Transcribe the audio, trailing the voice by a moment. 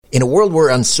In a world where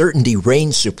uncertainty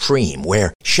reigns supreme,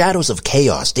 where shadows of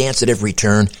chaos dance at every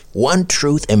turn, one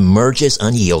truth emerges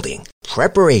unyielding.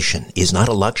 Preparation is not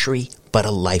a luxury, but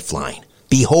a lifeline.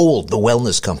 Behold the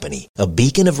Wellness Company, a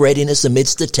beacon of readiness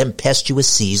amidst the tempestuous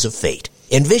seas of fate.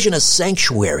 Envision a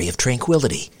sanctuary of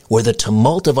tranquility, where the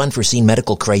tumult of unforeseen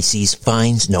medical crises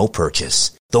finds no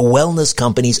purchase. The Wellness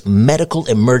Company's Medical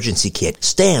Emergency Kit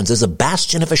stands as a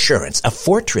bastion of assurance, a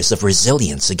fortress of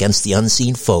resilience against the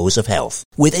unseen foes of health.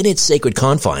 Within its sacred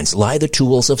confines lie the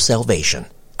tools of salvation.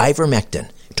 Ivermectin,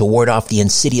 to ward off the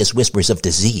insidious whispers of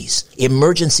disease.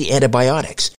 Emergency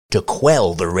antibiotics, to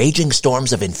quell the raging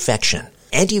storms of infection.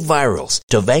 Antivirals,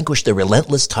 to vanquish the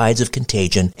relentless tides of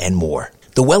contagion, and more.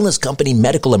 The Wellness Company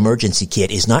Medical Emergency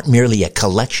Kit is not merely a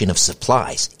collection of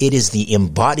supplies. It is the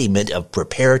embodiment of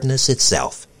preparedness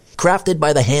itself. Crafted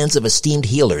by the hands of esteemed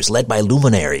healers led by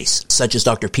luminaries such as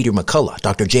Dr. Peter McCullough,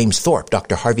 Dr. James Thorpe,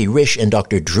 Dr. Harvey Risch, and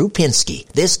Dr. Drew Pinsky,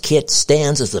 this kit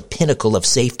stands as the pinnacle of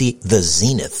safety, the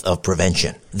zenith of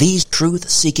prevention. These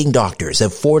truth-seeking doctors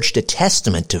have forged a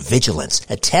testament to vigilance,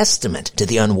 a testament to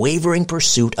the unwavering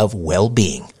pursuit of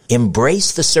well-being.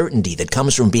 Embrace the certainty that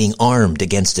comes from being armed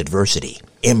against adversity.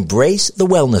 Embrace the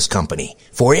Wellness Company,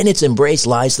 for in its embrace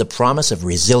lies the promise of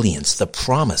resilience, the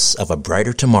promise of a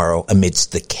brighter tomorrow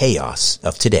amidst the chaos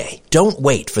of today. Don't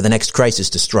wait for the next crisis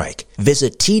to strike.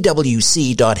 Visit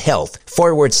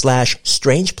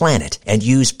twc.health/Strange Planet and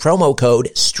use promo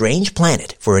code Strange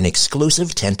Planet for an exclusive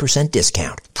 10%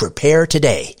 discount. Prepare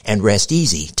today and rest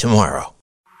easy tomorrow.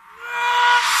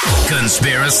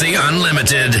 Conspiracy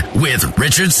Unlimited with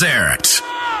Richard Serrett.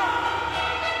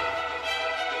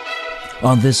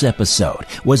 On this episode,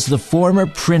 was the former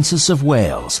Princess of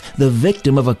Wales the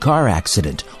victim of a car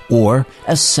accident or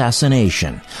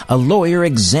assassination? A lawyer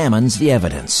examines the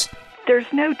evidence. There's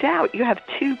no doubt you have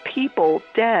two people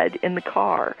dead in the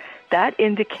car. That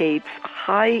indicates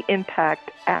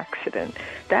high-impact accident.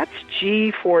 That's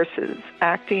G-forces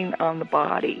acting on the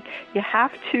body. You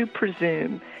have to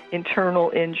presume internal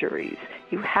injuries.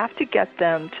 You have to get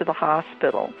them to the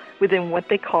hospital within what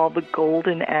they call the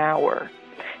golden hour.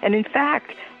 And in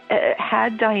fact,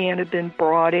 had Diana been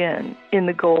brought in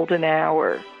the golden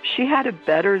hour, she had a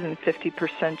better than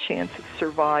 50% chance of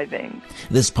surviving.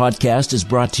 This podcast is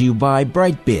brought to you by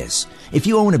BrightBiz. If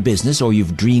you own a business or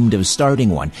you've dreamed of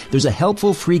starting one, there's a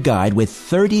helpful free guide with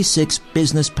 36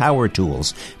 business power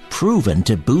tools proven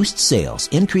to boost sales,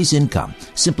 increase income,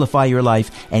 simplify your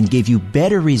life, and give you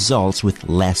better results with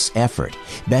less effort.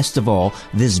 Best of all,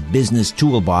 this business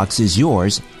toolbox is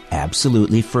yours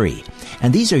absolutely free.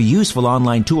 And these are useful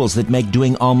online tools that make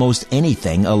doing almost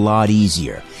anything a lot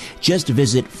easier. Just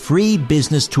visit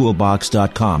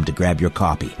freebusinesstoolbox.com to grab your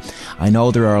copy. I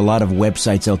know there are a lot of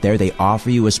websites out there, they offer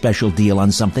you a special deal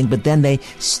on something, but then they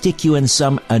stick you in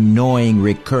some annoying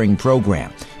recurring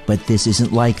program. But this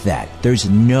isn't like that. There's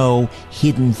no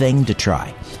hidden thing to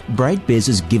try. BrightBiz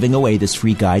is giving away this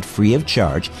free guide free of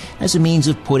charge as a means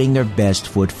of putting their best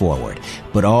foot forward.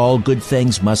 But all good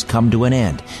things must come to an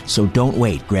end. So don't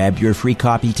wait. Grab your free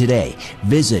copy today.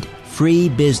 Visit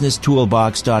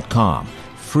freebusinesstoolbox.com.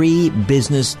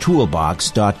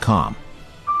 freebusinesstoolbox.com.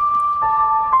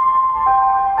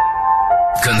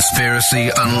 Conspiracy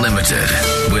Unlimited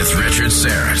with Richard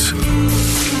Serrett.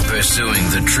 Pursuing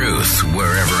the truth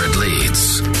wherever it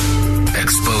leads.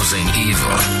 Exposing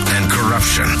evil and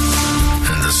corruption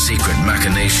and the secret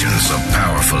machinations of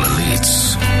powerful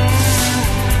elites.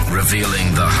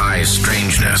 Revealing the high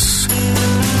strangeness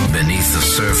beneath the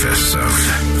surface of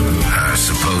our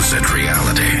supposed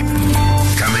reality.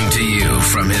 Coming to you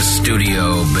from his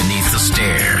studio beneath the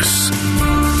stairs.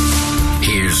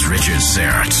 Here's Richard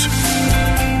Serrett.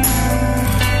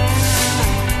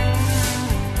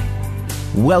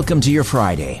 Welcome to your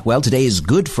Friday. Well, today is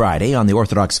Good Friday on the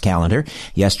Orthodox calendar.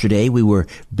 Yesterday we were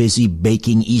busy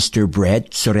baking Easter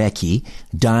bread, tsoreki,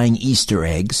 dyeing Easter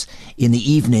eggs. In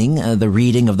the evening, the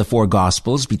reading of the four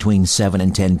Gospels between 7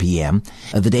 and 10 p.m.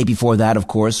 The day before that, of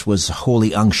course, was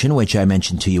Holy Unction, which I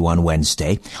mentioned to you on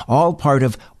Wednesday. All part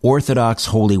of Orthodox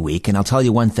Holy Week. And I'll tell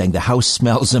you one thing, the house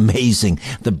smells amazing.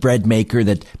 The bread maker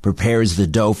that prepares the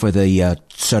dough for the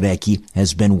tsoreki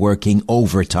has been working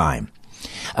overtime.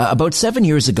 About 7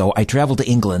 years ago, I traveled to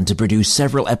England to produce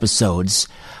several episodes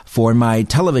for my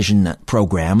television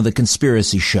program, The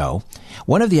Conspiracy Show.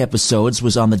 One of the episodes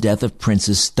was on the death of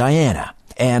Princess Diana.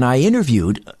 And I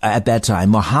interviewed, at that time,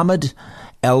 Mohammed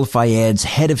El Fayed's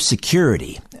head of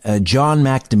security, John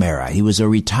McNamara. He was a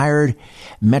retired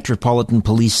Metropolitan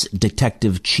Police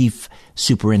Detective Chief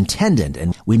Superintendent,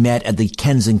 and we met at the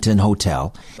Kensington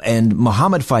Hotel. And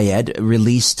Mohammed Fayed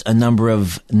released a number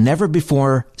of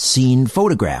never-before-seen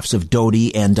photographs of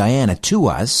Dodi and Diana to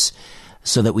us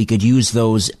so that we could use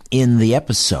those in the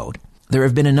episode. There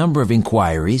have been a number of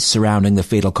inquiries surrounding the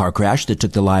fatal car crash that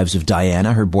took the lives of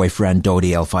Diana, her boyfriend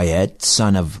Dodi El Fayed,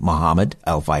 son of Mohammed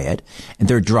El Fayed, and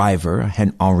their driver,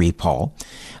 Henri Paul.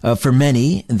 For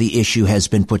many, the issue has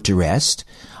been put to rest.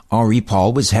 Henri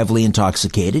Paul was heavily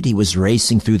intoxicated. He was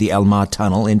racing through the Elma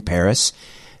tunnel in Paris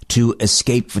to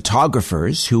escape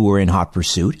photographers who were in hot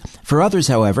pursuit. For others,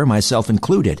 however, myself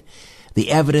included, the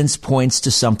evidence points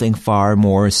to something far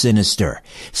more sinister.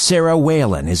 Sarah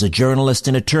Whalen is a journalist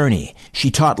and attorney. She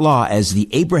taught law as the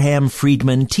Abraham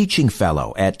Friedman Teaching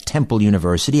Fellow at Temple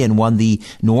University and won the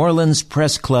New Orleans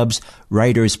Press Club's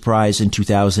Writers' Prize in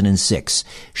 2006.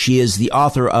 She is the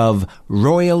author of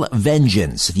Royal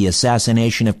Vengeance, The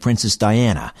Assassination of Princess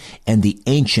Diana, and the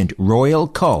Ancient Royal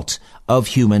Cult of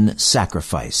Human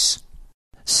Sacrifice.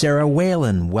 Sarah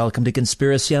Whalen, welcome to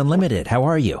Conspiracy Unlimited. How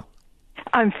are you?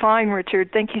 I'm fine,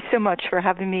 Richard. Thank you so much for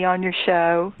having me on your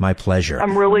show. My pleasure.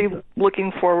 I'm really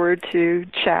looking forward to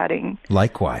chatting.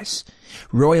 Likewise.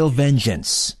 Royal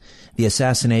Vengeance, The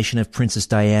Assassination of Princess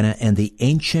Diana, and the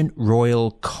Ancient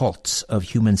Royal Cult of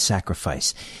Human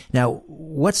Sacrifice. Now,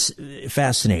 what's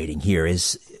fascinating here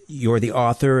is you're the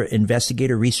author,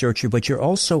 investigator, researcher, but you're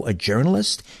also a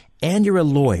journalist and you're a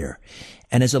lawyer.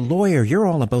 And as a lawyer, you're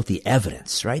all about the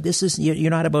evidence, right? You're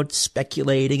not about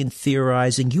speculating and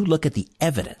theorizing. You look at the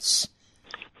evidence.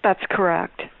 That's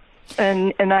correct.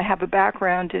 And I have a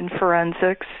background in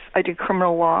forensics. I did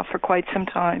criminal law for quite some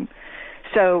time.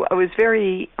 So I was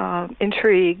very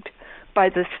intrigued by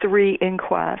the 3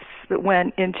 inquests that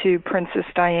went into Princess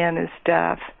Diana's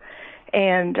death.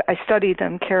 And I studied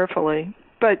them carefully.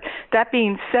 But that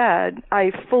being said,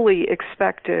 I fully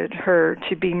expected her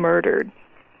to be murdered.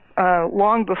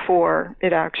 Long before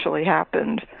it actually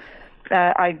happened.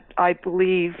 I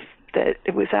believe that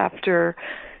it was after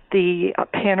the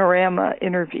Panorama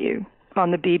interview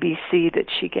on the BBC that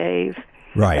she gave.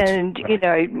 Right. And,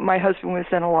 my husband was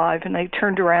then alive, and I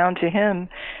turned around to him,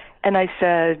 and I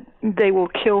said, they will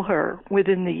kill her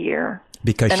within the year.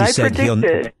 Because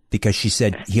she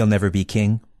said he'll never be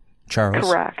king,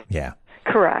 Charles? Correct. Yeah.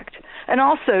 Correct. And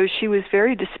also, she was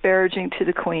very disparaging to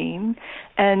the Queen,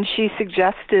 and she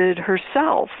suggested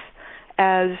herself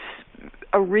as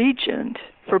a regent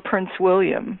for Prince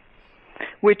William,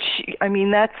 which,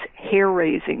 that's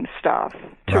hair-raising stuff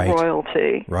to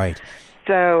royalty. Right.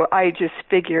 So I just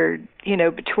figured,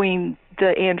 between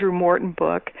the Andrew Morton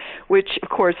book, which, of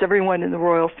course, everyone in the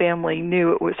royal family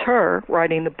knew it was her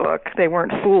writing the book. They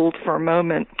weren't fooled for a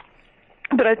moment.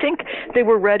 But I think they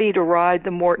were ready to ride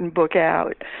the Morton book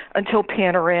out until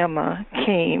Panorama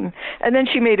came. And then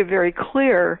she made it very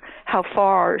clear how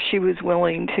far she was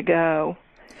willing to go.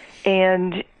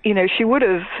 And, she would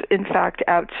have, in fact,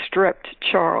 outstripped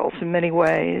Charles in many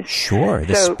ways. Sure.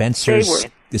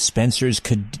 The Spencers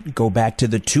could go back to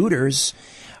the Tudors,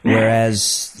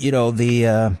 whereas,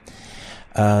 the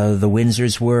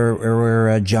Windsors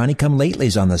were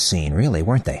Johnny-come-latelys on the scene, really,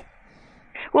 weren't they?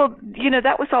 Well,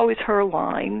 that was always her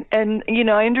line. And,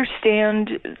 I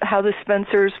understand how the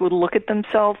Spencers would look at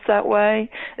themselves that way,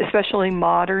 especially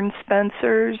modern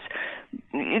Spencers.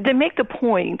 They make the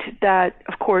point that,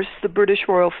 of course, the British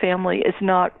royal family is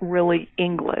not really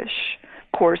English.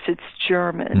 Of course, it's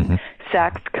German,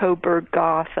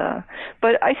 Saxe-Coburg-Gotha.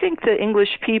 But I think the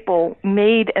English people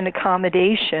made an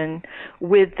accommodation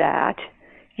with that,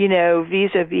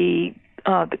 vis-a-vis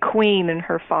the Queen and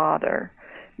her father.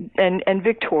 And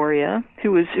Victoria,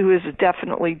 who is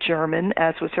definitely German,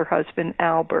 as was her husband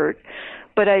Albert.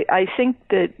 But I think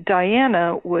that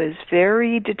Diana was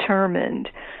very determined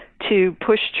to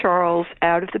push Charles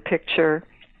out of the picture.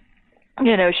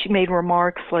 She made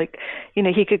remarks like,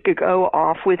 he could go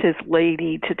off with his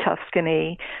lady to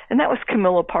Tuscany, and that was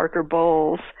Camilla Parker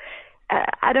Bowles.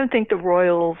 I don't think the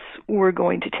royals were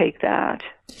going to take that.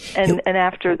 And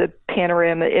after the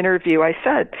Panorama interview, I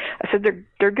said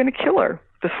they're going to kill her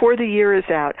before the year is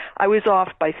out. I was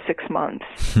off by 6 months.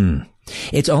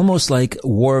 It's almost like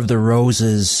War of the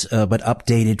Roses, but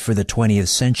updated for the 20th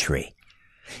century.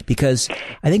 Because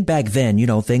I think back then,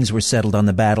 things were settled on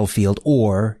the battlefield,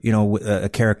 or, a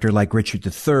character like Richard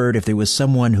III, if there was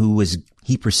someone who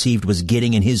he perceived was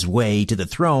getting in his way to the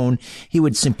throne, he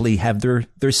would simply have their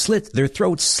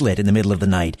throats slit in the middle of the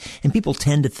night. And people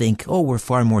tend to think, oh, we're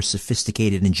far more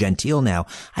sophisticated and genteel now.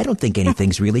 I don't think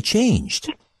anything's really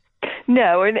changed.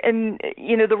 No, and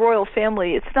the royal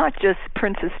family, it's not just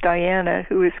Princess Diana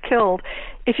who is killed.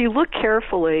 If you look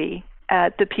carefully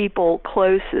at the people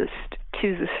closest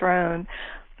to the throne,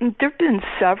 there have been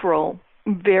several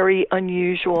very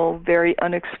unusual, very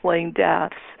unexplained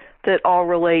deaths that all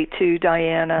relate to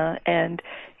Diana and,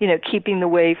 keeping the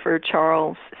way for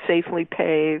Charles safely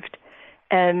paved.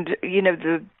 And,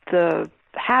 the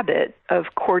habit of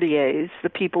courtiers, the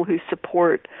people who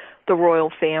support the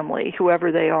royal family,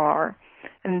 whoever they are,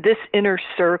 and this inner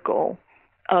circle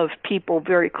of people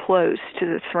very close to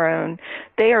the throne,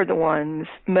 they are the ones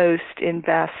most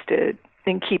invested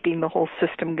in keeping the whole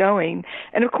system going.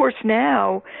 And of course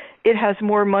now it has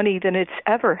more money than it's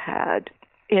ever had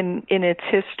in its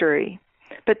history.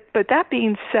 But that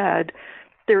being said,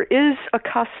 there is a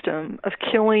custom of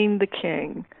killing the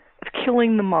king, of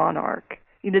killing the monarch.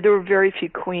 There were very few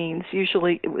queens.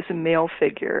 Usually it was a male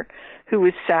figure who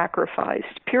was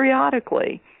sacrificed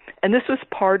periodically. And this was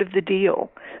part of the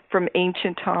deal from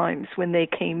ancient times when they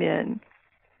came in.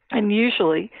 And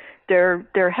usually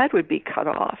their head would be cut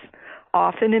off,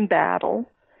 often in battle.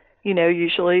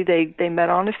 Usually they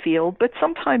met on a field, but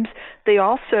sometimes they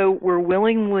also were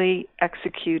willingly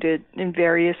executed in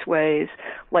various ways,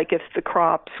 like if the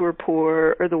crops were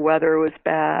poor or the weather was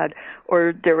bad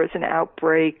or there was an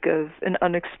outbreak of an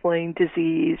unexplained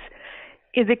disease.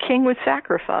 The king was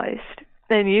sacrificed,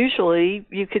 and usually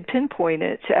you could pinpoint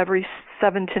it to every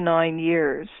 7 to 9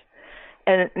 years.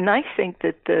 And I think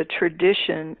that the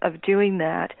tradition of doing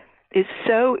that is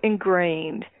so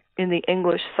ingrained in the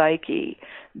English psyche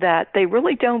that they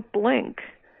really don't blink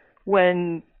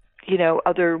when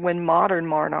modern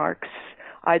monarchs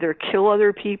either kill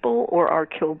other people or are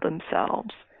killed themselves.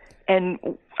 And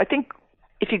I think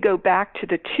if you go back to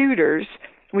the Tudors,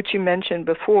 which you mentioned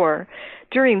before,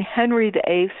 during Henry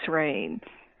VIII's reign,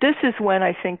 this is when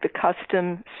I think the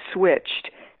custom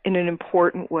switched in an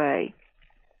important way.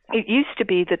 It used to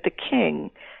be that the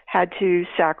king had to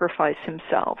sacrifice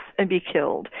himself and be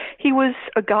killed. He was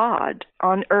a god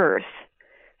on earth,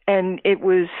 and it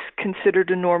was considered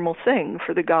a normal thing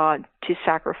for the god to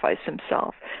sacrifice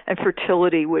himself, and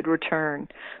fertility would return.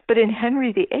 But in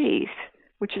Henry VIII,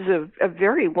 which is a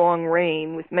very long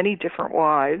reign with many different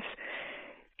wives,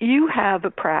 you have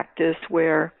a practice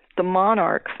where the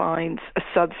monarch finds a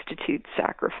substitute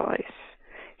sacrifice.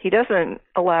 He doesn't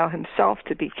allow himself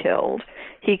to be killed.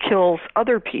 He kills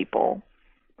other people.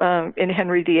 In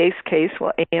Henry VIII's case,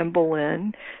 Anne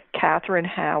Boleyn, Catherine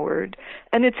Howard.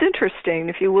 And it's interesting,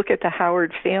 if you look at the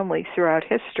Howard family throughout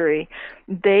history,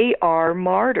 they are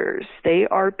martyrs. They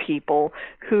are people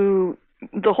who,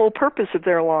 the whole purpose of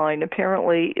their line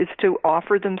apparently is to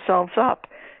offer themselves up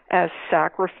as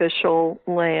sacrificial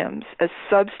lambs, as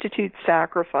substitute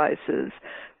sacrifices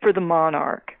for the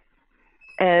monarch.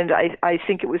 And I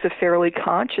think it was a fairly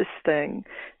conscious thing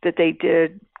that they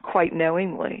did quite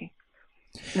knowingly.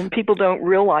 And people don't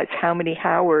realize how many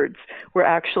Howards were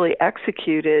actually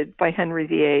executed by Henry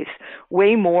VIII,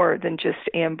 way more than just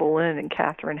Anne Boleyn and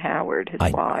Catherine Howard, his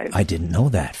wives. I didn't know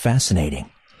that. Fascinating.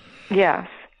 Yes.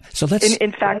 So let's.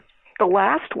 In fact, the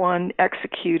last one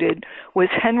executed was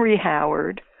Henry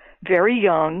Howard, very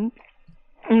young.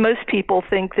 Most people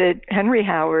think that Henry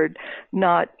Howard,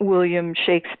 not William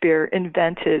Shakespeare,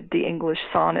 invented the English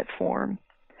sonnet form.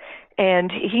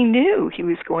 And he knew he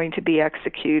was going to be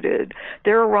executed.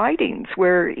 There are writings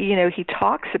where, he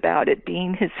talks about it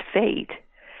being his fate.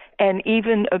 And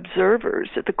even observers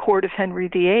at the court of Henry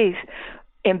VIII,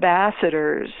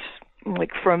 ambassadors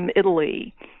like from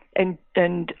Italy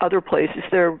and other places,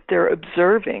 they're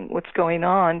observing what's going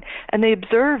on. And they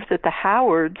observe that the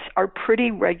Howards are pretty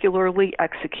regularly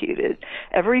executed.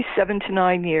 Every 7 to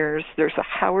 9 years, there's a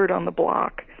Howard on the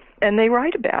block. And they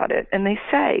write about it, and they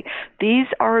say, these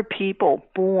are people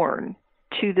born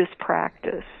to this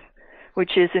practice,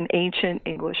 which is an ancient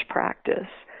English practice.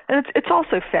 And it's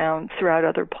also found throughout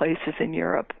other places in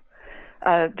Europe.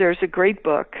 There's a great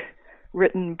book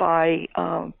written by,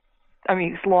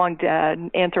 he's long dead,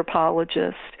 an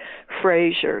anthropologist,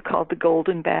 Fraser, called The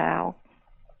Golden Bough.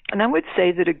 And I would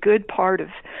say that a good part of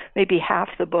maybe half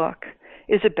the book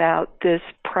is about this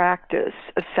practice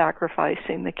of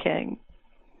sacrificing the king.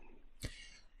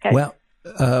 Well,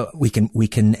 we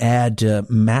can add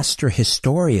master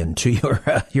historian to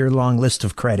your long list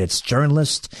of credits.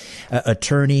 Journalist,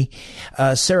 attorney.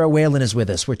 Sarah Whalen is with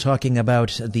us. We're talking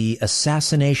about the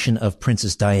assassination of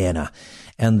Princess Diana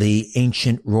and the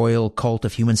ancient royal cult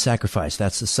of human sacrifice.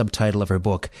 That's the subtitle of her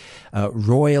book,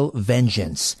 Royal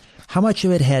Vengeance. How much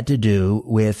of it had to do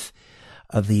with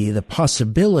the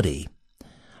possibility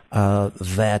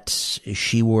that if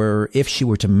she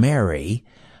were to marry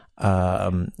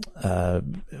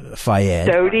Fayed,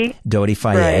 Dodi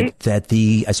Fayed, right, that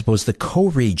the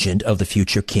co-regent of the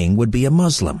future king would be a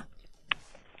Muslim.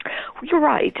 You're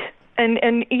right. And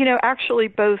actually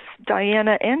both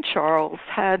Diana and Charles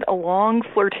had a long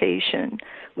flirtation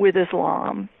with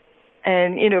Islam.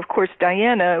 And, of course,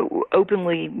 Diana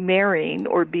openly marrying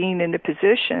or being in a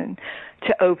position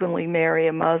to openly marry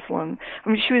a Muslim. I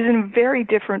mean, she was in a very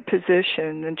different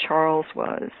position than Charles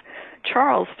was.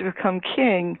 Charles, to become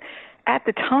king at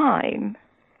the time,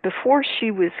 before she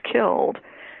was killed,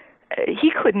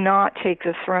 he could not take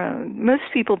the throne. Most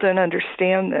people don't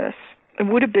understand this. It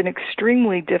would have been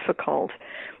extremely difficult.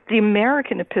 The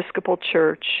American Episcopal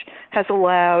Church has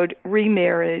allowed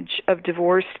remarriage of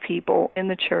divorced people in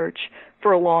the church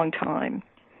for a long time.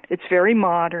 It's very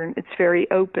modern. It's very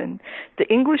open. The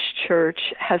English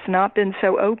church has not been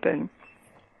so open.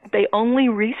 They only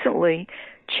recently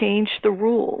changed the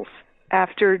rules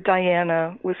after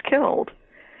Diana was killed.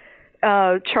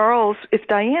 Charles, if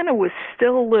Diana was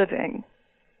still living,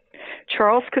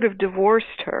 Charles could have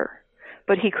divorced her,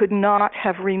 but he could not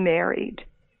have remarried,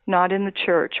 not in the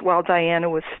church, while Diana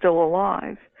was still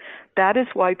alive. That is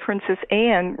why Princess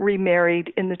Anne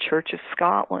remarried in the Church of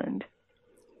Scotland.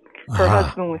 Her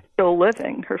husband was still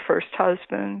living, her first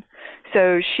husband.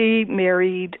 So she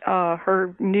married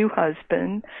her new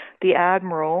husband, the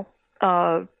Admiral,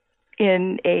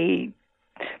 in a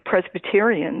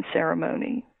Presbyterian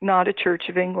ceremony, not a Church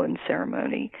of England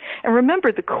ceremony. And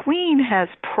remember, the Queen has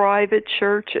private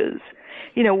churches.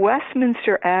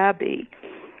 Westminster Abbey,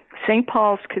 St.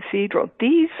 Paul's Cathedral,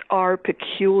 these are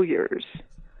peculiars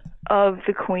of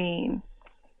the Queen.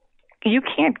 You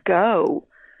can't go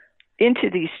into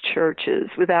these churches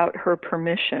without her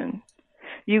permission.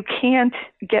 You can't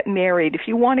get married. If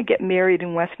you want to get married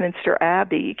in Westminster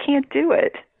Abbey, you can't do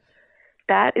it.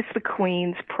 That is the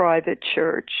Queen's private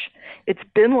church. It's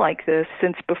been like this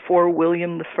since before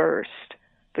William I,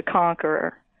 the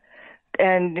Conqueror.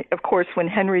 And, of course, when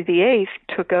Henry VIII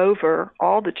took over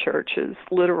all the churches,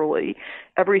 literally,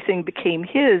 everything became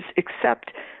his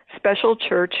except special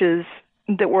churches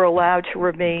that were allowed to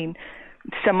remain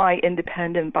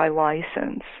semi-independent by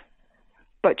license.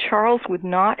 But Charles would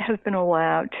not have been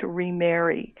allowed to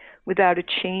remarry without a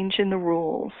change in the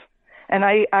rules. And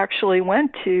I actually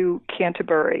went to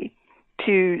Canterbury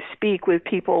to speak with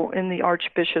people in the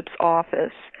Archbishop's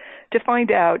office to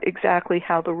find out exactly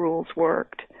how the rules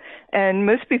worked. And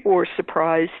most people were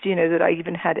surprised, that I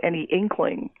even had any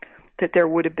inkling that there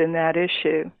would have been that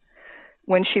issue.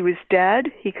 When she was dead,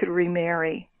 he could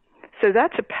remarry. So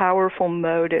that's a powerful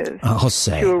motive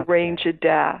to arrange a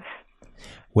death.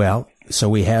 Well, so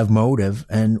we have motive,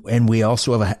 and we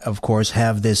also, of course,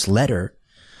 have this letter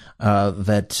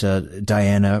that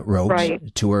Diana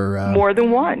wrote to her. More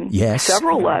than one. Yes.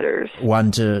 Several letters.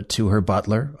 One to her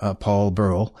butler, Paul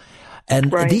Burrell.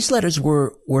 And these letters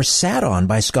were sat on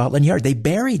by Scotland Yard. They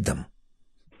buried them.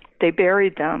 They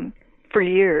buried them for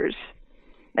years.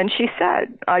 And she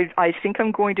said, I think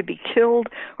I'm going to be killed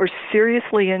or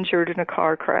seriously injured in a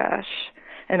car crash.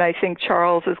 And I think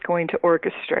Charles is going to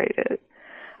orchestrate it.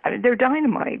 I mean, they're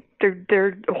dynamite.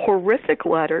 They're horrific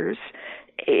letters.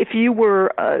 If you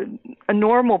were a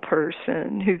normal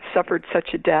person who suffered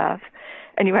such a death,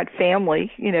 and you had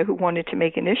family, who wanted to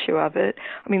make an issue of it,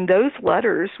 I mean, those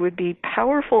letters would be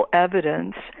powerful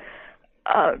evidence,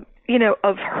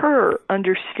 of her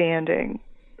understanding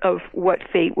of what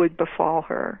fate would befall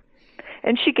her.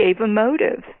 And she gave a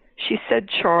motive. She said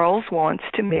Charles wants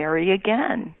to marry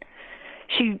again.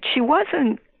 She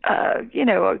wasn't,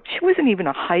 she wasn't even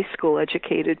a high school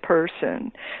educated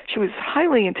person. She was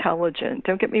highly intelligent,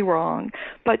 don't get me wrong,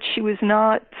 but she was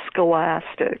not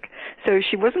scholastic. So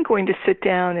she wasn't going to sit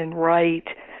down and write,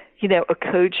 a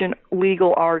cogent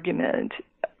legal argument.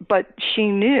 But she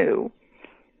knew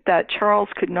that Charles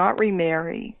could not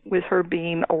remarry with her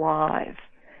being alive.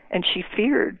 And she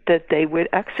feared that they would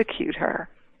execute her.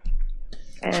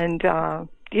 And,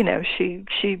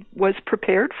 she was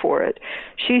prepared for it.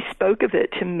 She spoke of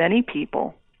it to many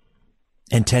people.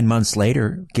 And 10 months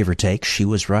later, give or take, she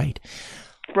was right.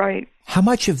 Right. How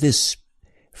much of this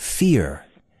fear,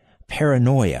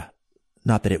 paranoia,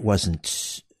 not that it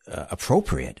wasn't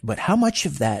appropriate, but how much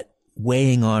of that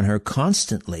weighing on her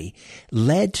constantly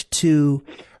led to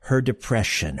her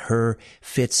depression, her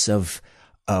fits of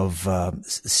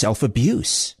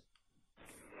self-abuse?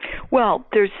 Well,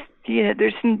 here's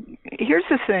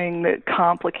the thing that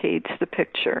complicates the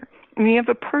picture. I mean, you have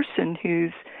a person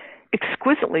who's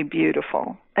exquisitely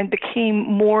beautiful and became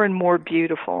more and more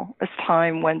beautiful as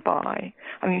time went by.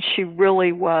 I mean, she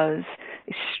really was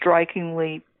a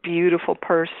strikingly beautiful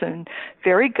person,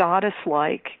 very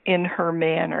goddess-like in her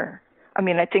manner. I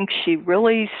mean, I think she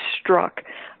really struck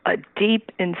a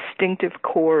deep instinctive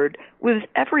chord with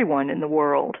everyone in the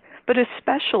world, but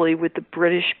especially with the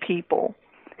British people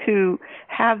who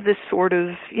have this sort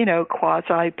of,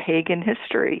 quasi-pagan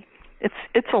history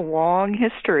It's a long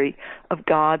history of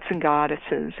gods and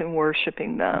goddesses and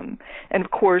worshiping them. And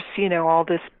of course, all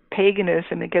this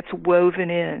paganism, it gets woven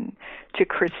in to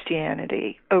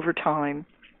Christianity over time.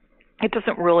 It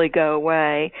doesn't really go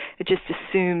away. It just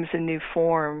assumes a new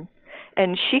form.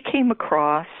 And she came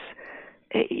across,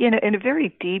 in a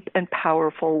very deep and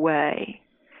powerful way.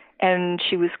 And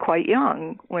she was quite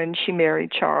young when she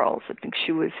married Charles. I think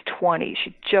she was 20.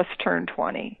 She just turned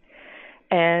 20.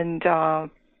 And,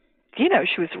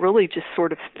 she was really just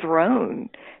sort of thrown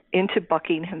into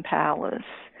Buckingham Palace.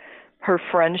 Her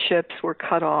friendships were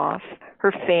cut off.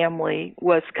 Her family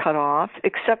was cut off,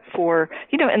 except for,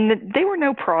 and they were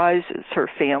no prizes, her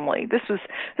family. This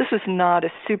was not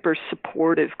a super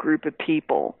supportive group of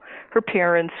people. Her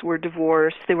parents were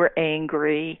divorced. They were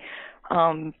angry.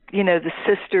 The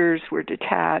sisters were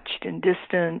detached and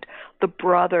distant. The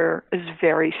brother is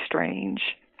very strange.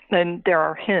 And there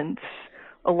are hints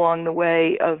along the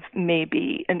way of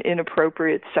maybe an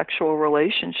inappropriate sexual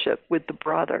relationship with the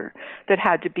brother that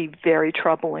had to be very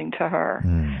troubling to her,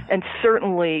 and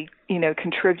certainly,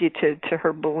 contributed to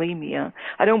her bulimia.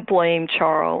 I don't blame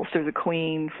Charles or the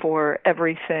Queen for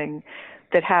everything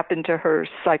that happened to her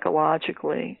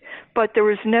psychologically, but there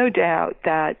was no doubt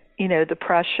that, the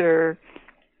pressure,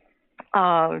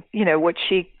 what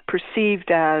she perceived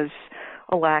as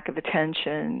a lack of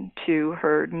attention to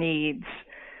her needs.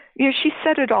 She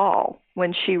said it all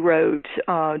when she wrote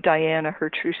Diana,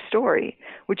 Her True Story,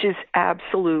 which is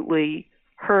absolutely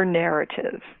her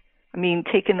narrative. I mean,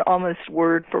 taken almost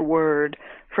word for word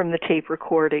from the tape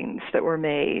recordings that were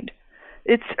made.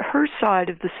 It's her side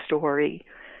of the story,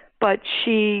 but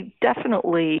she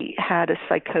definitely had a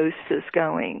psychosis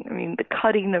going. I mean, the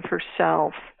cutting of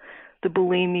herself, the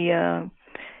bulimia,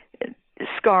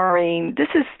 scarring, this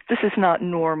is not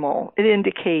normal. It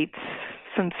indicates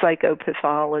some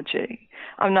psychopathology.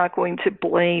 I'm not going to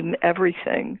blame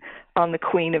everything on the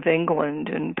Queen of England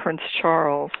and Prince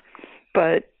Charles,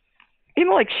 but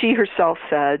like she herself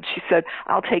said,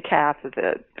 I'll take half of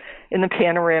it in the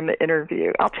Panorama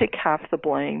interview. I'll take half the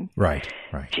blame. Right.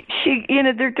 She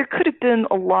there could have been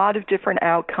a lot of different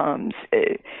outcomes.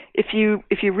 If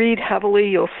you read heavily,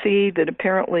 you'll see that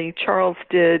apparently Charles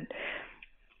did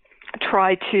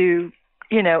try to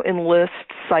enlist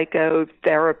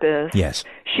psychotherapists. Yes.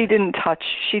 She didn't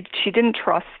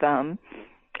trust them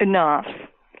enough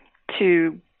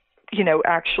to,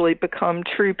 actually become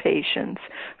true patients.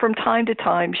 From time to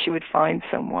time, she would find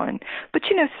someone. But,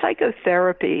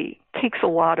 psychotherapy takes a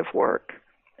lot of work,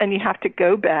 and you have to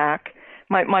go back.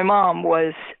 My mom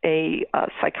was a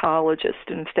psychologist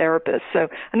and therapist, so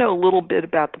I know a little bit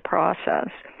about the process.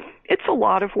 It's a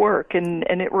lot of work, and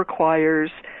it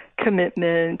requires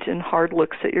commitment and hard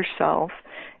looks at yourself.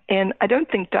 And I don't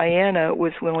think Diana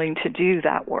was willing to do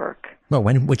that work. Well,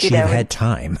 when would she have had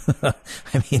time?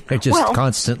 I mean, they're just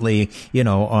constantly,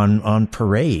 on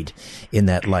parade in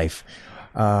that life.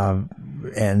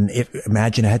 And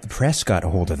imagine had the press got a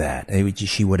hold of that.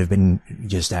 She would have been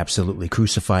just absolutely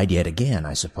crucified yet again,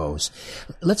 I suppose.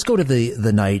 Let's go to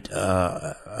the night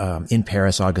in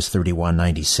Paris, August 31,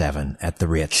 97, at the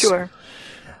Ritz. Sure.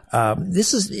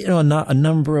 This is, a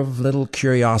number of little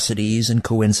curiosities and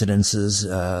coincidences.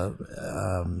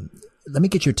 Let me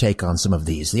get your take on some of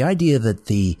these. The idea that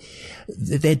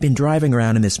they'd been driving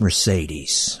around in this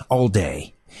Mercedes all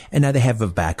day, and now they have a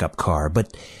backup car.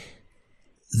 But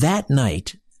that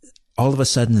night, all of a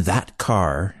sudden, that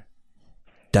car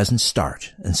doesn't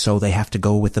start, and so they have to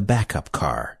go with the backup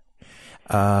car.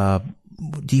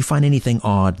 Do you find anything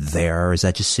odd there, or is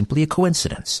that just simply a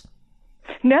coincidence?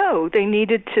 No, they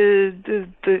needed to,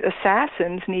 the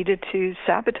assassins needed to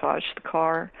sabotage the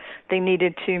car. They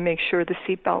needed to make sure the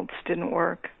seatbelts didn't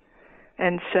work.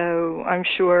 And so I'm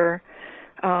sure,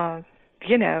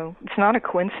 it's not a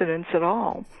coincidence at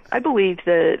all. I believe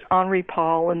that Henri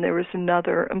Paul, and there was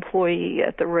another employee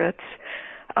at the Ritz,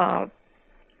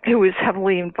 who was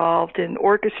heavily involved in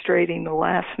orchestrating the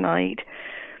last night.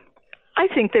 I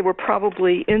think they were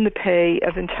probably in the pay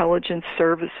of intelligence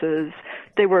services.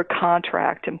 They were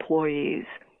contract employees.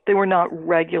 They were not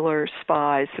regular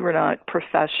spies. They were not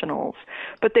professionals.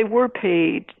 But they were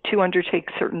paid to undertake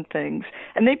certain things.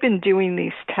 And they've been doing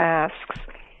these tasks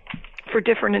for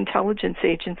different intelligence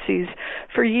agencies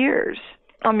for years.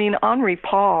 I mean, Henri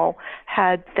Paul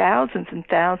had thousands and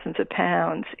thousands of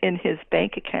pounds in his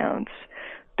bank accounts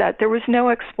that there was no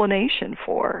explanation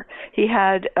for. He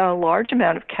had a large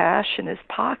amount of cash in his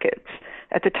pockets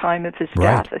at the time of his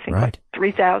death. I think like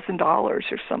 $3,000 or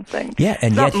something. Yeah,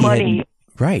 and yet he hadn't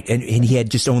Right. And he had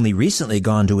just only recently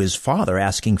gone to his father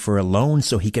asking for a loan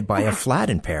so he could buy a flat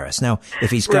in Paris. Now,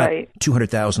 if he's got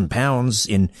 £200,000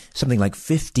 in something like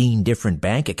 15 different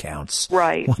bank accounts,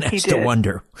 one has to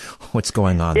wonder what's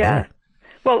going on there.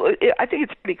 Well, I think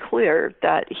it's pretty clear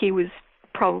that he was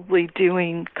probably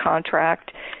doing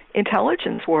contract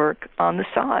intelligence work on the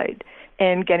side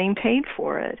and getting paid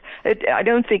for it. I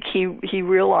don't think he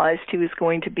realized he was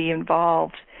going to be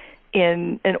involved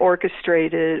in an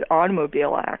orchestrated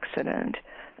automobile accident.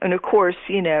 And of course,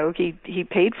 you know, he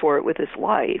paid for it with his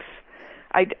life.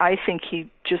 I think he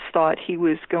just thought he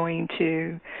was going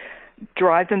to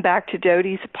drive them back to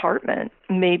Doty's apartment.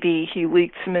 Maybe he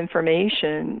leaked some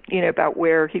information, you know, about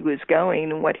where he was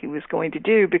going and what he was going to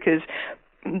do, because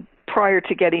prior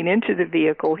to getting into the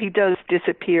vehicle, he does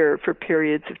disappear for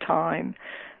periods of time,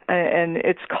 and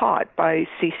it's caught by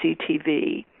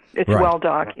CCTV. It's well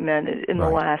documented in the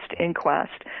last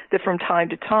inquest that from time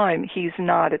to time he's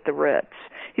not at the Ritz.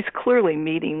 He's clearly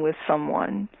meeting with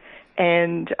someone,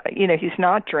 and, you know, he's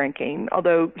not drinking,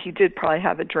 although he did probably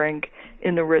have a drink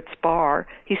in the Ritz bar.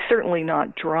 He's certainly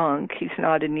not drunk. He's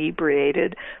not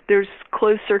inebriated. There's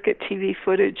closed-circuit TV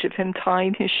footage of him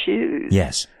tying his shoes.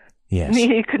 Yes. Yes. I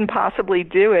mean, he couldn't possibly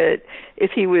do it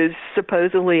if he was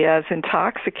supposedly as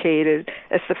intoxicated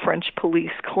as the French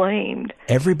police claimed.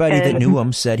 Everybody that knew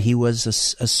him said he was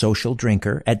a social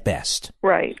drinker at best.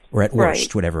 Right. Or at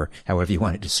worst, however you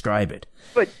want to describe it.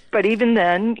 But even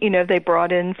then, you know, they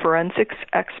brought in forensics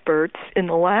experts in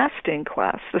the last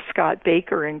inquest, the Scott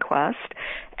Baker inquest,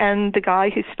 and the guy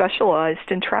who specialized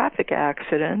in traffic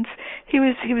accidents, he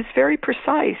was very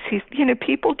precise. You know,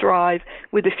 people drive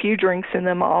with a few drinks in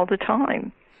them all the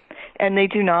time, and they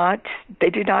do not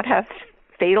have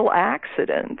fatal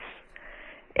accidents.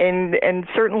 And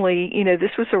certainly, you know,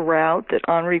 this was a route that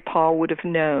Henri Paul would have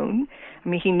known. I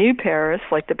mean, he knew Paris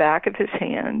like the back of his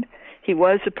hand. He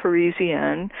was a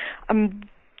Parisian.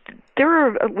 There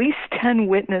are at least 10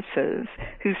 witnesses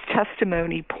whose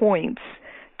testimony points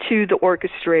to the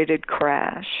orchestrated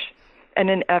crash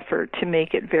and an effort to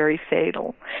make it very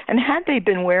fatal. And had they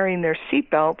been wearing their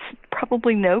seatbelts,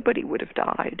 probably nobody would have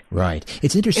died. Right.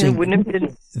 It's interesting. And it wouldn't have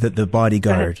been the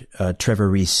bodyguard, Trevor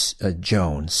Reese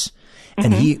Jones,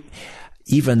 and he,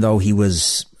 even though he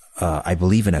was I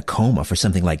believe in a coma for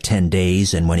something like 10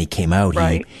 days. And when he came out,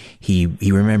 he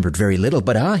remembered very little,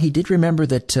 but he did remember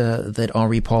that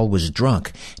Henri Paul was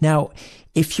drunk. Now,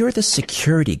 if you're the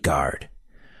security guard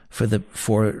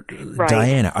for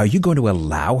Diana, are you going to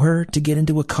allow her to get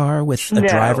into a car with a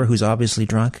driver who's obviously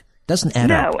drunk? Doesn't add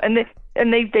up. No,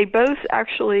 and they both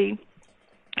actually,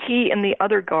 he and the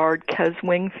other guard, Kes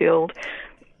Wingfield,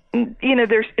 you know,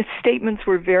 their statements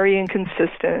were very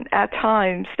inconsistent. At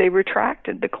times, they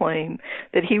retracted the claim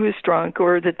that he was drunk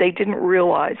or that they didn't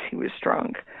realize he was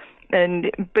drunk.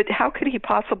 But how could he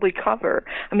possibly cover?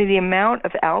 I mean, the amount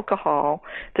of alcohol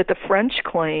that the French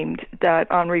claimed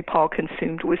that Henri Paul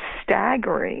consumed was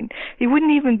staggering. He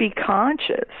wouldn't even be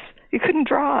conscious. He couldn't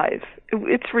drive.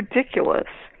 It's ridiculous.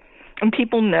 And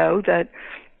people know that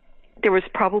there was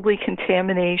probably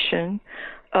contamination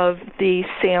of the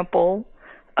sample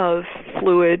of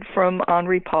fluid from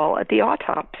Henri Paul at the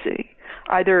autopsy.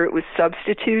 Either it was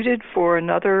substituted for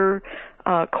another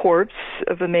corpse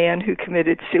of a man who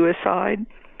committed suicide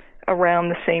around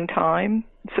the same time,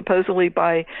 supposedly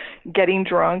by getting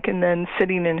drunk and then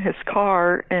sitting in his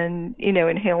car and, you know,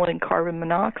 inhaling carbon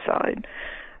monoxide.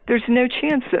 There's no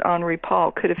chance that Henri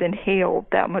Paul could have inhaled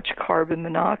that much carbon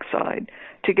monoxide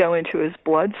to go into his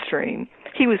bloodstream.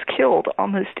 He was killed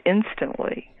almost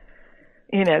instantly.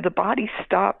 You know, the body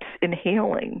stops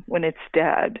inhaling when it's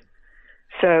dead.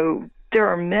 So there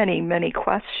are many, many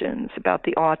questions about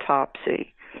the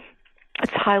autopsy.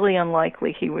 It's highly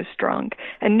unlikely he was drunk.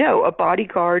 And no, a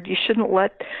bodyguard, you shouldn't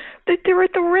let... They're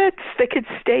at the Ritz. They could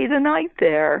stay the night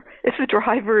there. If the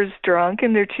driver is drunk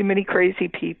and there are too many crazy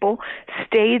people,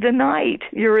 stay the night.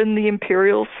 You're in the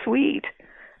Imperial Suite.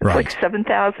 It's like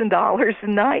 $7,000 a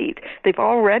night. They've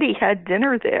already had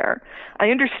dinner there.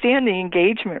 I understand the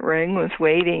engagement ring was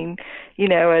waiting, you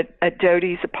know, at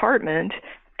Doty's apartment.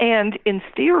 And in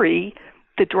theory,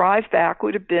 the drive back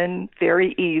would have been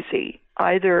very easy.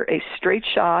 Either a straight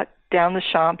shot down the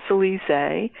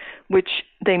Champs-Élysées, which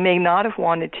they may not have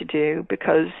wanted to do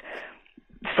because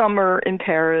summer in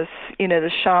Paris, you know,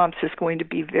 the Champs is going to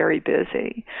be very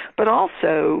busy. But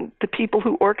also, the people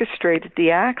who orchestrated the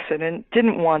accident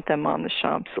didn't want them on the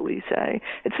Champs-Élysées.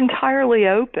 It's entirely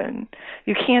open.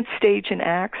 You can't stage an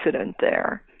accident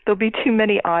there. There'll be too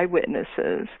many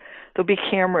eyewitnesses. There'll be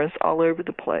cameras all over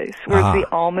the place. Whereas the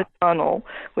Alma Tunnel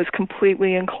was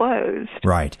completely enclosed.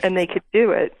 Right. And they could do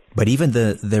it. But even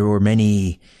there were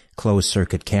many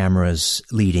closed-circuit cameras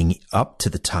leading up to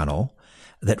the tunnel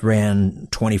that ran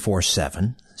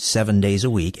 24/7, 7 days a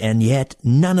week, and yet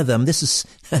none of them,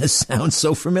 sounds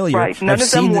so familiar. Right, none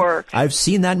of them worked. I've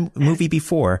seen that movie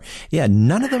before. Yeah,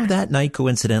 none of them that night,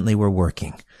 coincidentally, were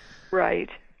working. Right.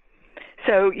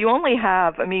 So you only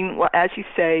have, as you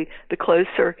say, the closed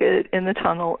circuit in the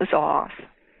tunnel is off.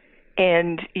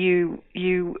 And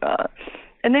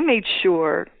and they made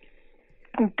sure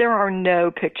there are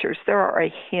no pictures. There are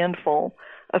a handful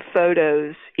of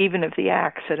photos, even of the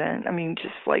accident.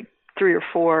 Just like 3 or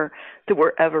 4 that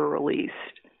were ever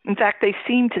released. In fact, they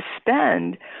seem to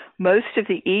spend most of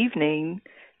the evening,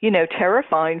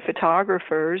 terrifying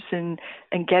photographers and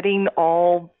getting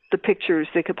all the pictures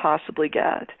they could possibly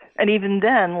get. And even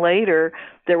then, later,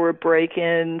 there were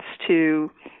break-ins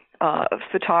to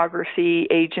photography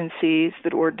agencies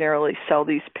that ordinarily sell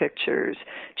these pictures.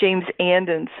 James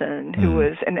Anderson, who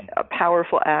was a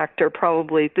powerful actor,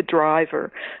 probably the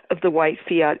driver of the white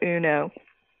Fiat Uno,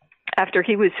 after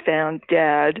he was found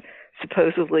dead,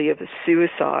 supposedly of a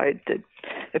suicide that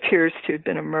appears to have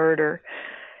been a murder,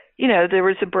 there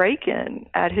was a break-in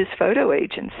at his photo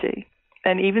agency.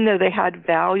 And even though they had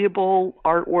valuable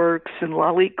artworks and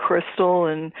Lalique crystal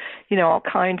and, all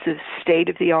kinds of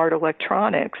state-of-the-art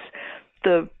electronics,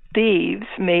 the thieves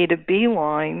made a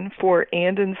beeline for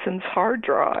Anderson's hard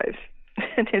drive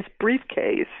and his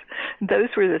briefcase. Those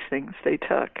were the things they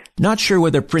took. Not sure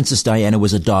whether Princess Diana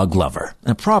was a dog lover.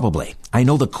 Probably. I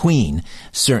know the Queen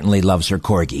certainly loves her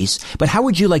corgis. But how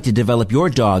would you like to develop your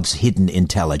dog's hidden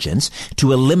intelligence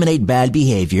to eliminate bad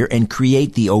behavior and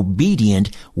create the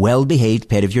obedient, well-behaved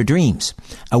pet of your dreams?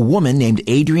 A woman named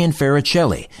Adrienne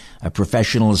Ferricelli, a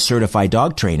professional certified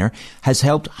dog trainer, has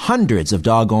helped hundreds of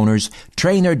dog owners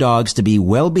train their dogs to be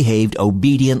well-behaved,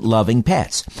 obedient, loving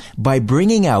pets by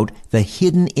bringing out the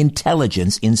hidden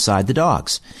intelligence inside the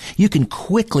dogs. You can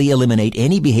quickly eliminate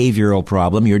any behavioral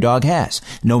problem your dog has,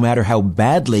 no matter how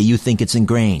badly you think it's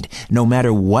ingrained, no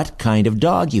matter what kind of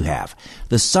dog you have.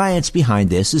 The science behind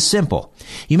this is simple.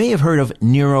 You may have heard of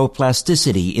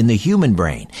neuroplasticity in the human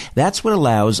brain. That's what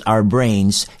allows our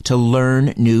brains to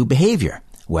learn new behavior.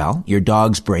 Well, your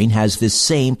dog's brain has this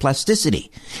same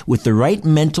plasticity. With the right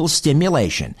mental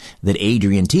stimulation that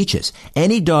Adrienne teaches,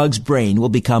 any dog's brain will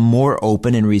become more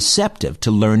open and receptive to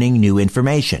learning new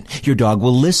information. Your dog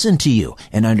will listen to you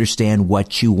and understand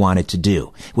what you want it to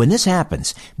do. When this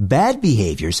happens, bad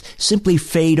behaviors simply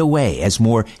fade away as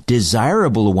more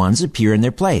desirable ones appear in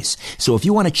their place. So if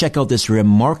you want to check out this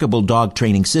remarkable dog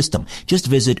training system, just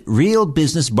visit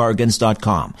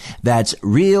realbusinessbargains.com. That's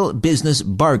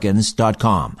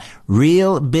realbusinessbargains.com.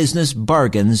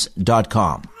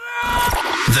 realbusinessbargains.com.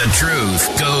 The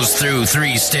truth goes through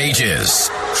 3 stages.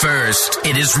 First,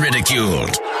 it is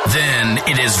ridiculed. Then,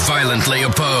 it is violently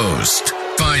opposed.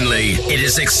 Finally, it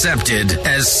is accepted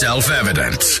as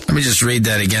self-evident. Let me just read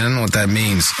that again, what that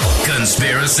means.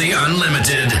 Conspiracy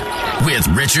Unlimited with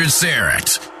Richard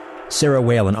Serrett. Sarah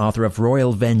Whalen, author of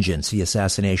Royal Vengeance, The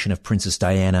Assassination of Princess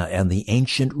Diana and the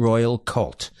Ancient Royal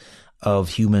Cult of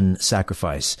Human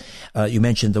Sacrifice. You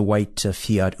mentioned the white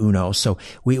Fiat Uno, so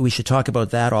we should talk about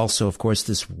that also. Of course,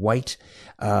 this white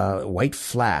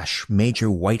flash, major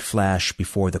white flash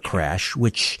before the crash,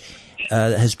 which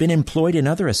has been employed in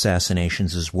other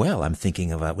assassinations as well. I'm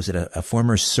thinking of, was it a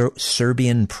former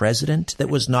Serbian president that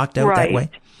was knocked out that way?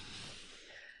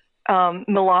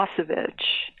 Milosevic.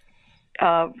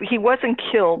 He wasn't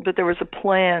killed, but there was a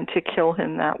plan to kill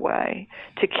him that way,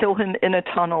 to kill him in a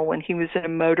tunnel when he was in a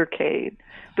motorcade.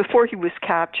 Before he was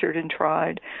captured and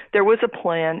tried, there was a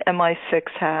plan MI6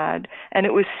 had, and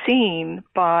it was seen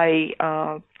by,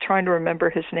 trying to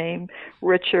remember his name,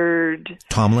 Richard...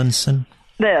 Tomlinson?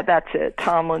 Yeah, that's it,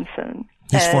 Tomlinson.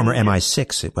 He's former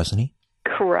MI6, wasn't he?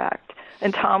 Correct.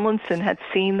 And Tomlinson had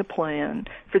seen the plan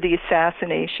for the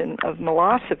assassination of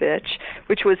Milosevic,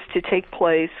 which was to take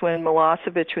place when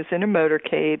Milosevic was in a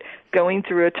motorcade going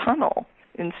through a tunnel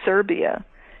in Serbia.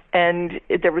 And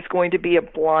there was going to be a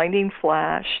blinding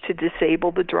flash to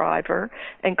disable the driver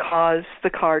and cause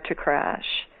the car to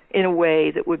crash in a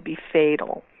way that would be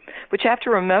fatal. What you have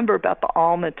to remember about the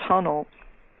Alma Tunnel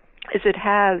is it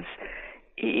has,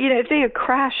 if they had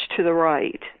crashed to the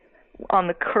right on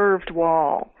the curved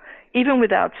wall, even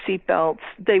without seatbelts,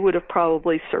 they would have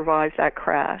probably survived that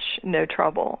crash, no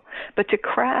trouble. But to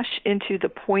crash into the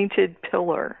pointed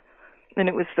pillar, and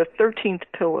it was the 13th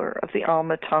pillar of the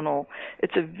Alma Tunnel,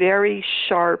 it's a very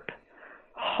sharp,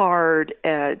 hard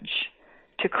edge.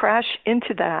 To crash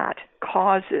into that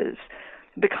causes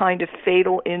the kind of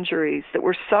fatal injuries that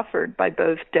were suffered by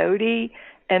both Dodi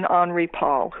and Henri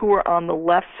Paul, who were on the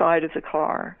left side of the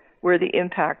car where the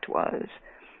impact was.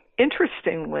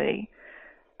 Interestingly,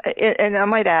 And I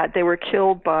might add, they were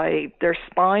killed by their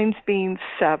spines being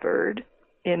severed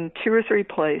in 2 or 3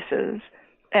 places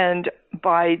and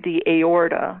by the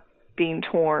aorta being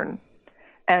torn.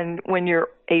 And when your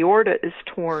aorta is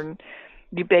torn,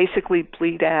 you basically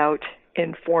bleed out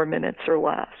in 4 minutes or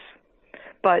less.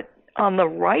 But on the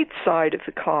right side of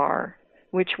the car,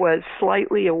 which was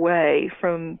slightly away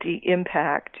from the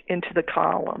impact into the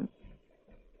column,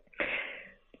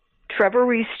 Trevor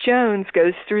Reese-Jones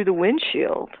goes through the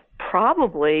windshield,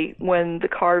 probably when the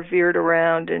car veered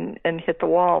around and hit the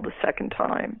wall the second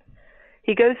time.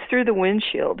 He goes through the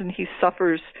windshield and he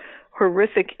suffers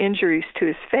horrific injuries to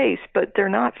his face, but they're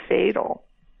not fatal.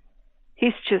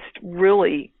 He's just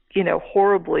really,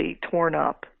 horribly torn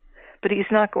up, but he's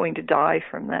not going to die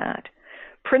from that.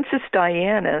 Princess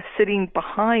Diana, sitting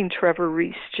behind Trevor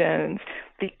Reese-Jones,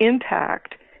 the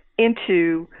impact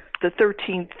into the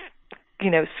 13th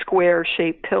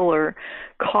square-shaped pillar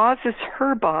causes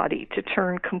her body to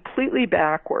turn completely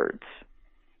backwards.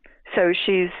 So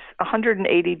she's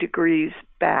 180 degrees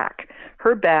back.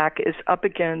 Her back is up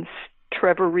against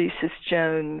Trevor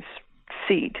Reese-Jones'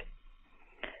 seat.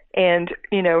 And,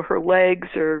 her legs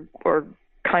are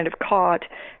kind of caught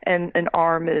and an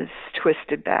arm is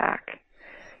twisted back.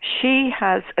 She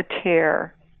has a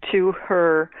tear to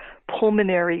her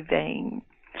pulmonary vein.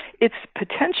 It's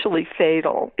potentially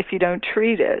fatal if you don't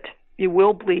treat it. You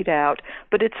will bleed out,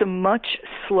 but it's a much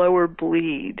slower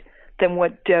bleed than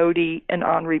what Dodie and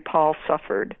Henri Paul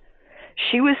suffered.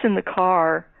 She was in the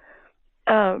car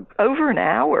over an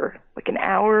hour, like an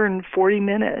hour and 40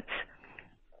 minutes,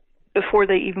 before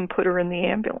they even put her in the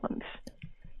ambulance.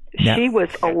 Now, she was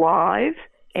alive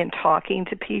and talking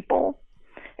to people.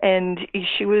 And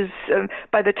she was,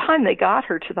 by the time they got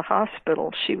her to the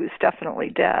hospital, she was definitely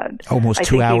dead. Almost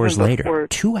 2 hours later.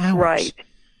 2 hours. Right.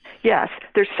 Yes.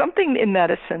 There's something in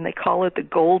medicine, they call it the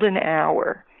golden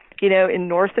hour. In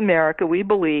North America, we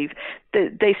believe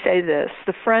that they say this.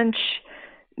 The French,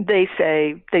 they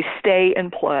say they stay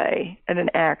and play at an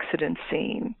accident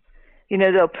scene.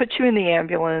 They'll put you in the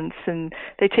ambulance and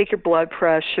they take your blood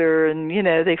pressure and,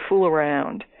 they fool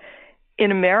around.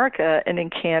 In America and in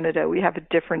Canada, we have a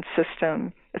different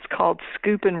system. It's called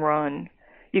scoop and run.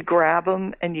 You grab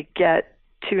them and you get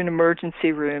to an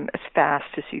emergency room as fast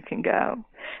as you can go.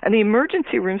 And the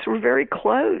emergency rooms were very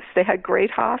close. They had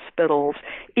great hospitals,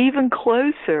 even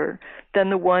closer than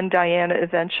the one Diana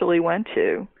eventually went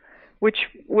to, which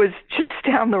was just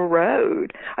down the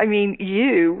road. I mean,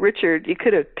 Richard, you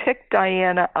could have picked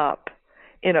Diana up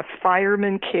in a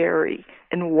fireman carry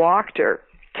and walked her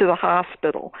to the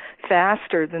hospital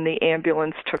faster than the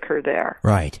ambulance took her there.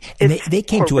 Right. And they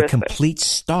came to a complete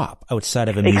stop outside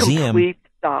of a museum. Complete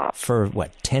stop. For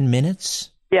 10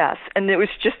 minutes? Yes, and it was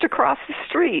just across the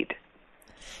street.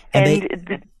 And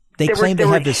they claim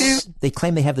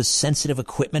they have this sensitive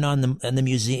equipment on the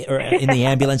museum or in the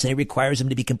ambulance, and it requires them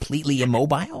to be completely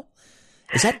immobile.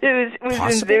 Is that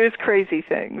possible? There was crazy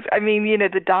things. I mean,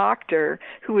 the doctor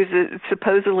who was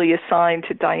supposedly assigned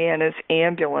to Diana's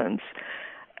ambulance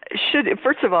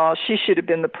first of all, she should have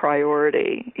been the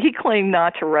priority. He claimed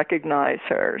not to recognize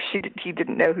her. He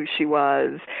didn't know who she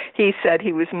was. He said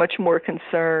he was much more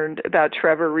concerned about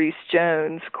Trevor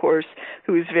Reese-Jones, of course,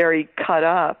 who was very cut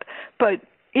up. But,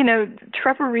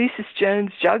 Trevor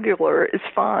Reese-Jones' jugular is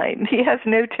fine. He has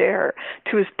no tear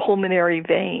to his pulmonary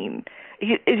vein.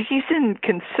 He's in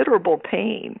considerable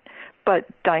pain. But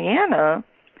Diana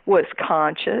was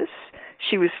conscious.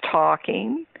 She was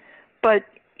talking. But,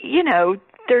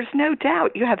 there's no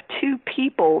doubt you have 2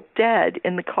 people dead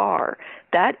in the car.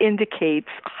 That indicates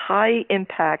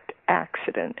high-impact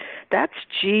accident. That's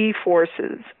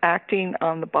G-forces acting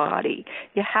on the body.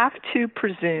 You have to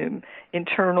presume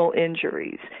internal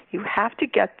injuries. You have to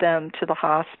get them to the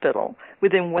hospital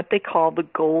within what they call the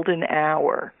golden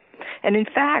hour. And in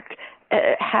fact,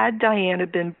 had Diana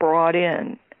been brought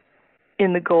in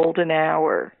the golden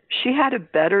hour, she had a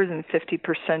better than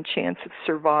 50% chance of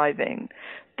surviving.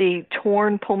 The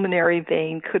torn pulmonary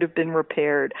vein could have been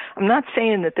repaired. I'm not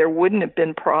saying that there wouldn't have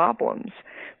been problems,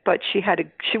 but she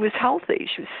was healthy.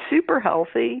 She was super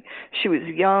healthy. She was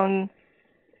young.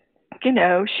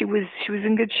 She was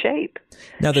in good shape.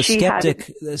 Now the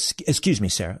skeptic, excuse me,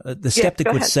 Sarah, the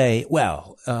skeptic would say,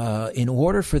 well, in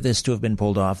order for this to have been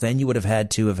pulled off, then you would have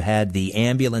had to have had the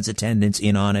ambulance attendants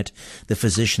in on it, the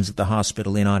physicians at the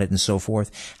hospital in on it, and so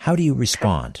forth. How do you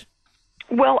respond?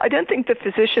 Well, I don't think the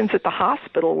physicians at the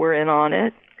hospital were in on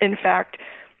it. In fact,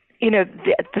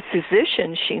 the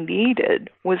physician she needed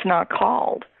was not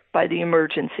called by the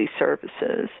emergency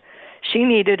services. She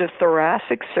needed a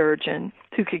thoracic surgeon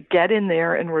who could get in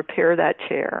there and repair that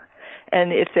tear.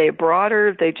 And if they brought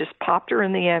her, they just popped her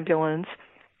in the ambulance,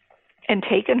 and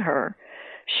taken her,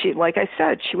 like I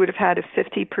said, she would have had a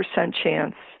 50%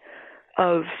 chance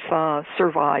of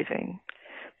surviving.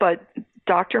 But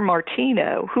Dr.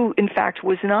 Martino, who in fact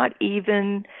was not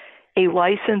even a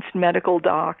licensed medical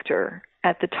doctor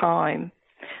at the time,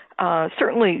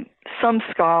 certainly some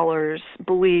scholars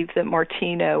believe that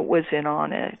Martino was in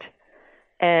on it.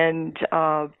 And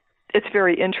it's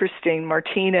very interesting.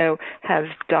 Martino has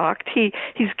docked.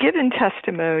 He's given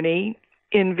testimony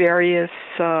in various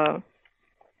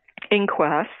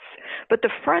inquests, but the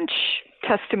French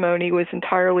testimony was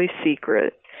entirely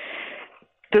secret.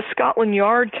 The Scotland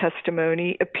Yard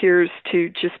testimony appears to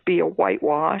just be a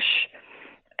whitewash,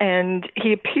 and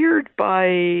he appeared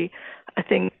by, I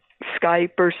think,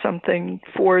 Skype or something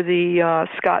for the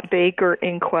Scott Baker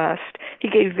inquest. He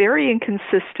gave very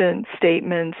inconsistent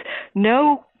statements.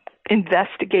 No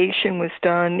investigation was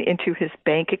done into his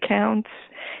bank accounts.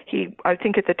 I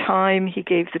think at the time he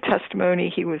gave the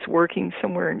testimony, he was working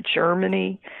somewhere in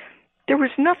Germany. There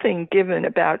was nothing given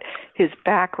about his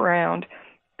background.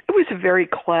 It was a very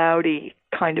cloudy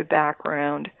kind of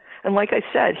background. And like I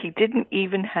said, he didn't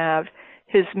even have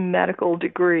his medical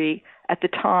degree at the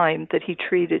time that he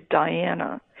treated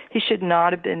Diana. He should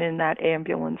not have been in that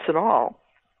ambulance at all.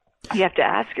 You have to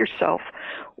ask yourself,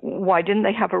 why didn't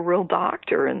they have a real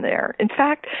doctor in there? In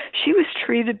fact, she was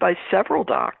treated by several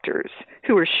doctors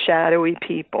who were shadowy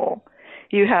people.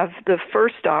 You have the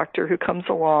first doctor who comes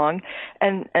along,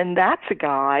 and that's a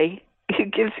guy who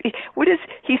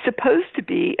he's supposed to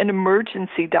be an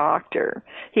emergency doctor.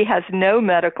 He has no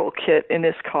medical kit in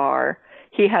his car.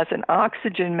 He has an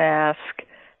oxygen mask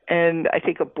and I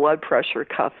think a blood pressure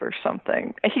cuff or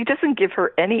something. And he doesn't give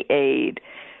her any aid.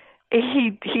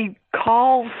 He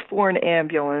calls for an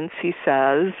ambulance, he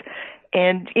says,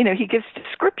 and, he gives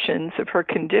descriptions of her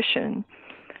condition.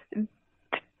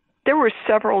 There were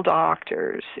several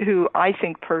doctors who I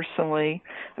think personally,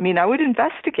 I would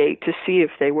investigate to see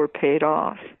if they were paid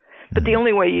off. But the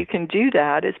only way you can do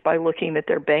that is by looking at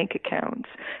their bank accounts.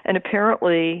 And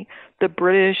apparently the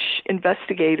British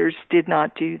investigators did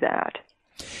not do that.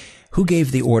 Who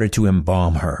gave the order to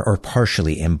embalm her, or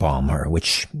partially embalm her,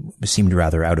 which seemed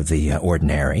rather out of the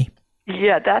ordinary?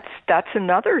 Yeah, that's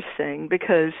another thing,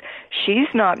 because she's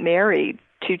not married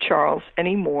to Charles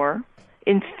anymore.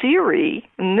 In theory,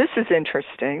 and this is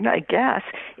interesting, I guess,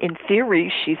 in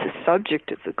theory, she's a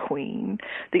subject of the Queen.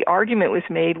 The argument was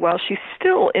made, well, she's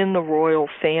still in the royal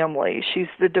family. She's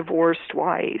the divorced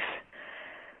wife.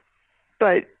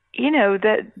 But,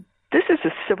 that this is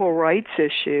a civil rights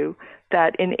issue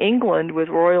that in England with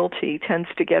royalty tends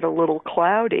to get a little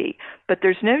cloudy. But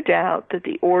there's no doubt that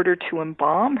the order to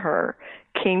embalm her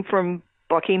came from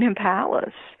Buckingham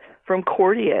Palace, from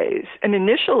courtiers. And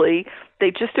initially, they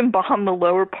just embalmed the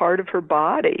lower part of her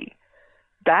body.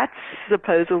 That's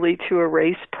supposedly to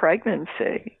erase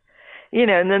pregnancy.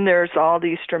 And then there's all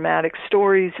these dramatic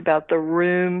stories about the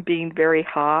room being very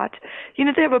hot.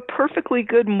 They have a perfectly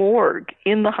good morgue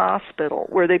in the hospital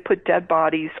where they put dead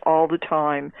bodies all the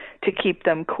time to keep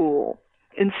them cool.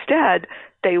 Instead,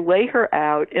 they lay her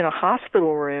out in a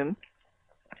hospital room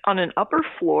on an upper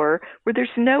floor where there's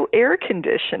no air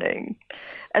conditioning.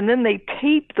 And then they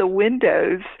tape the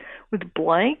windows with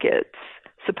blankets,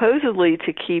 supposedly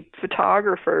to keep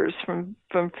photographers from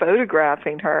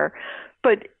photographing her.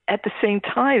 But at the same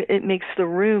time, it makes the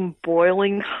room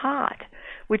boiling hot,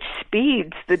 which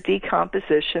speeds the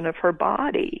decomposition of her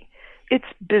body. It's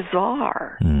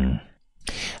bizarre.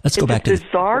 Let's go back to the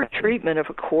bizarre treatment of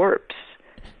a corpse.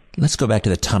 Let's go back to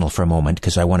the tunnel for a moment,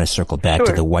 because I want to circle back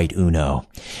to the white Uno.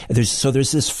 There's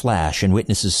this flash, and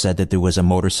witnesses said that there was a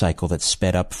motorcycle that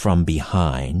sped up from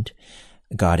behind,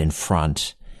 got in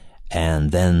front,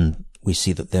 and then we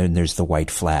see that then there's the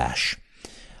white flash.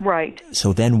 Right.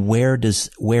 So then where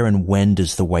and when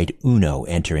does the white Uno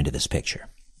enter into this picture?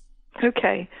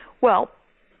 Okay. Well,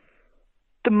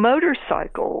 the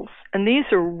motorcycles, and these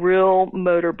are real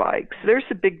motorbikes, there's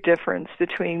a big difference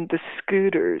between the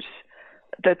scooters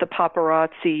that the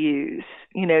paparazzi use,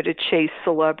 to chase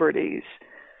celebrities,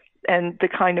 and the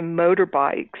kind of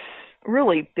motorbikes,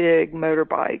 really big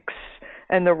motorbikes.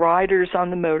 And the riders on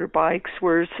the motorbikes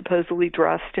were supposedly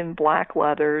dressed in black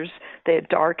leathers. They had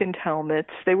darkened helmets.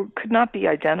 They could not be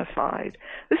identified.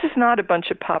 This is not a bunch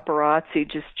of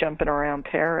paparazzi just jumping around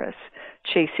Paris,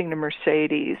 chasing a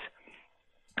Mercedes.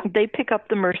 They pick up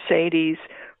the Mercedes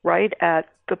right at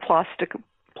the Place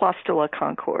de la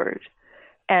Concorde.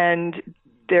 And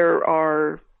there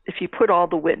are, if you put all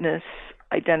the witness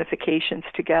identifications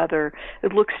together,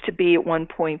 it looks to be at one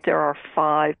point there are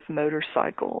 5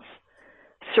 motorcycles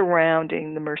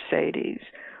surrounding the Mercedes.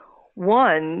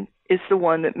 One is the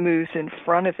one that moves in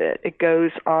front of it. It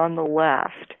goes on the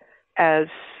left as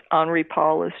Henri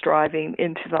Paul is driving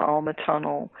into the Alma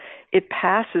Tunnel. It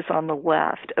passes on the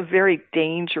left, a very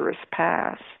dangerous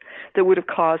pass that would have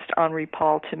caused Henri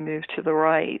Paul to move to the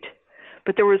right.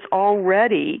 But there was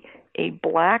already a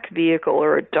black vehicle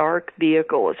or a dark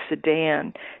vehicle, a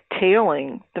sedan,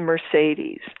 tailing the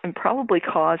Mercedes and probably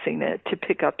causing it to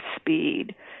pick up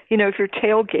speed. You know, if you're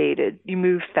tailgated, you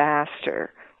move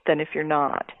faster than if you're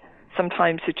not.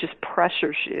 Sometimes it just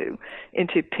pressures you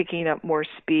into picking up more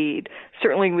speed.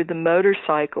 Certainly with the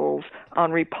motorcycles,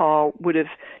 Henri Paul would have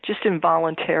just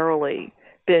involuntarily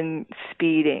been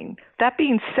speeding. That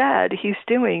being said, he's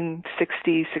doing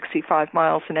 60, 65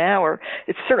 miles an hour.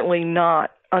 It's certainly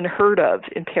not unheard of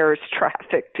in Paris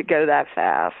traffic to go that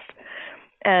fast.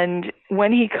 And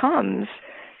when he comes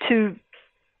to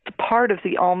the part of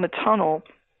the Alma Tunnel,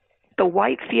 the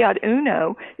white Fiat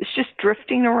Uno is just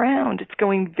drifting around. It's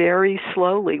going very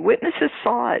slowly. Witnesses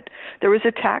saw it. There was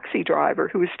a taxi driver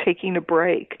who was taking a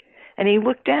break, and he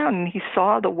looked down and he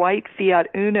saw the white Fiat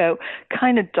Uno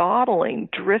kind of dawdling,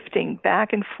 drifting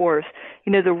back and forth.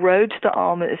 You know, the road to the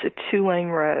Alma is a two-lane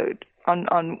road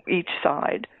on each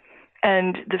side,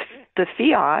 and the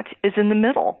Fiat is in the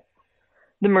middle.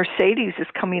 The Mercedes is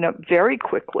coming up very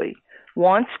quickly,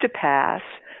 wants to pass.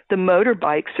 The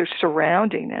motorbikes are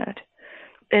surrounding it.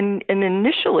 And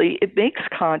initially, it makes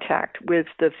contact with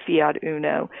the Fiat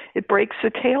Uno. It breaks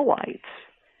the taillights.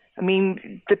 I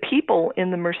mean, the people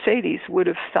in the Mercedes would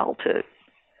have felt it.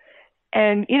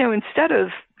 And, you know, instead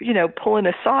of, you know, pulling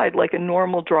aside like a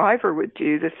normal driver would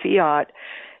do, the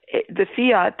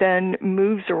Fiat then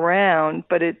moves around,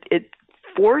 but it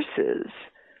forces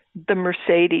the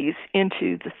Mercedes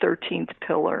into the 13th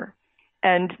pillar.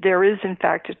 And there is, in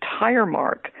fact, a tire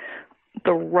mark.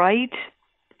 The right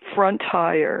front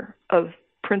tire of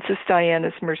Princess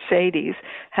Diana's Mercedes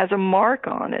has a mark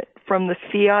on it from the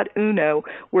Fiat Uno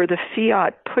where the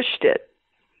Fiat pushed it.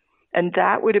 And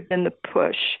that would have been the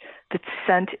push that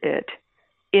sent it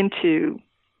into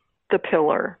the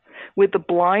pillar. With the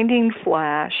blinding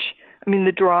flash, I mean,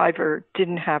 the driver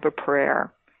didn't have a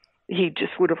prayer. He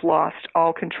just would have lost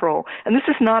all control. And this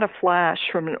is not a flash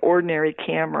from an ordinary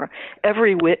camera.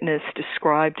 Every witness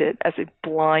described it as a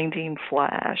blinding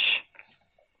flash.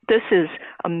 This is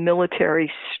a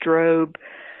military strobe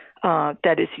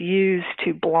that is used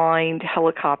to blind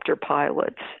helicopter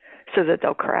pilots so that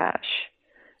they'll crash.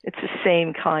 It's the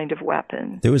same kind of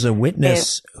weapon. There was a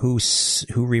witness who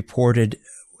reported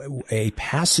a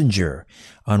passenger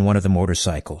on one of the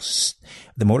motorcycles.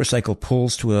 The motorcycle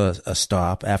pulls to a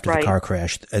stop after the car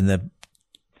crashed, and the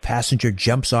passenger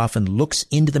jumps off and looks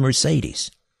into the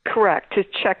Mercedes. Correct, to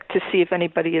check to see if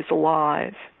anybody is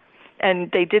alive.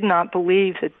 And they did not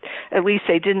believe that, at least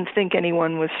they didn't think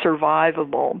anyone was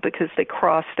survivable because they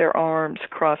crossed their arms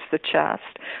across the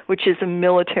chest, which is a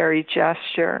military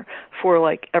gesture for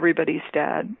like everybody's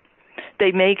dead.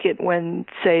 They make it when,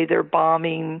 say, they're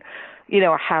bombing, you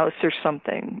know, a house or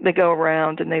something. They go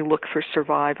around and they look for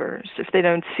survivors. If they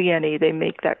don't see any, they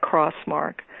make that cross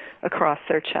mark across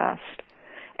their chest.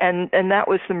 And that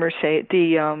was the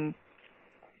Mercedes.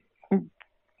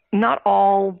 Not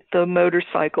all the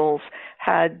motorcycles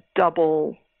had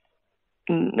double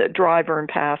driver and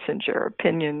passenger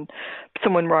pinion,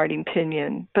 someone riding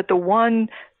pinion, but the one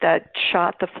that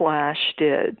shot the flash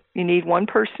did. You need one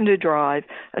person to drive,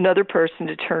 another person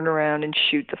to turn around and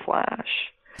shoot the flash.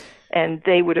 And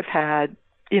they would have had,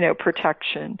 you know,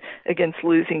 protection against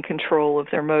losing control of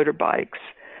their motorbikes.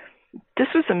 This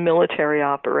was a military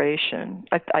operation.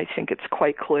 I think it's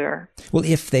quite clear. Well,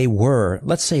 if they were,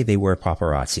 let's say they were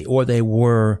paparazzi or they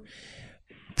were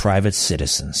private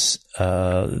citizens,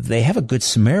 they have a Good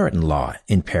Samaritan law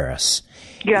in Paris.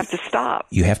 You have to stop.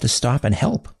 You have to stop and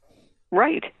help.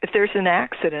 Right. If there's an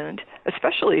accident,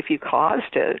 especially if you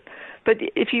caused it, but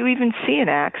if you even see an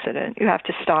accident, you have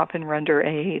to stop and render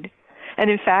aid. And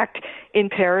in fact, in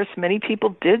Paris, many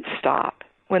people did stop.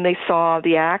 When they saw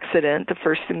the accident, the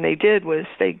first thing they did was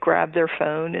they grabbed their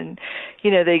phone and,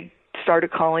 you know, they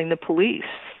started calling the police.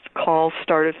 Calls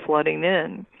started flooding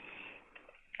in.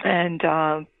 And,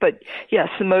 but yes,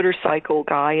 the motorcycle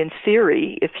guy, in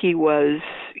theory, if he was,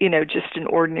 you know, just an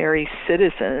ordinary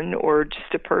citizen or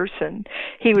just a person,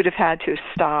 he would have had to have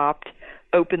stopped,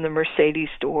 opened the Mercedes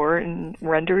door and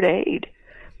rendered aid.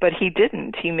 But he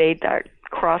didn't. He made that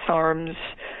cross arms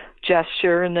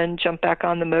gesture and then jumped back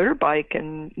on the motorbike,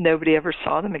 and nobody ever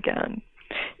saw them again.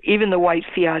 Even the white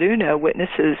Fiat Uno,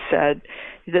 witnesses said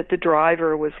that the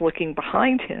driver was looking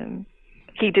behind him.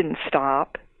 He didn't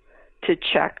stop to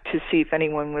check to see if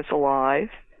anyone was alive.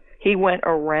 He went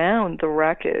around the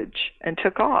wreckage and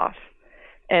took off.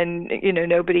 And, you know,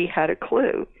 nobody had a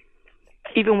clue.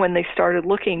 even when they started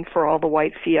looking for all the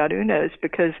white Fiat Unos,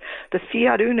 because the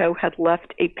Fiat Uno had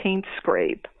left a paint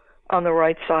scrape on the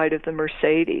right side of the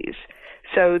Mercedes.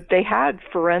 So they had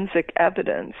forensic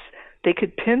evidence. They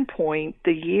could pinpoint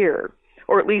the year,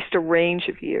 or at least a range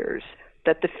of years,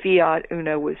 that the Fiat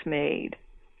Uno was made.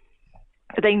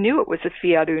 They knew it was a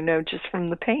Fiat Uno just from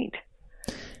the paint.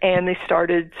 And they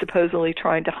started supposedly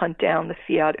trying to hunt down the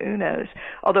Fiat Unos,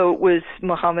 although it was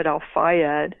Mohammed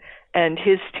Al-Fayed and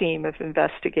his team of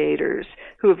investigators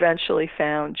who eventually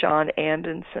found John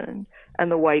Anderson and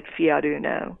the white Fiat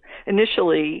Uno.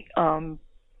 Initially,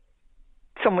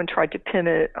 someone tried to pin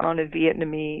it on a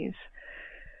Vietnamese,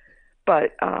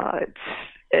 but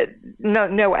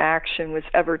no action was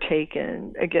ever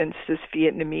taken against this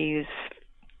Vietnamese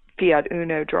Fiat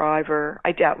Uno driver.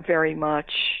 I doubt very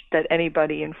much that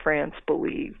anybody in France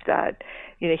believed that,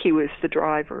 he was the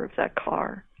driver of that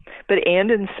car. But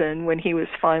Anderson, when he was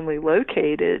finally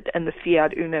located and the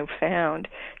Fiat Uno found,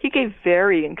 he gave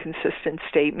very inconsistent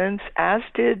statements, as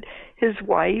did his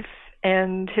wife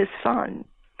and his son,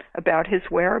 about his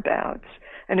whereabouts.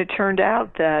 And it turned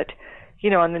out that,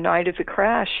 on the night of the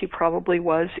crash, he probably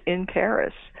was in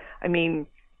Paris. I mean,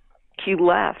 he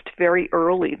left very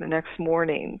early the next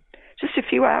morning, just a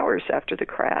few hours after the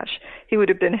crash. He would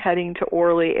have been heading to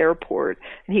Orly Airport,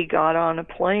 and he got on a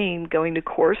plane going to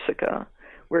Corsica,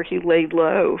 where he laid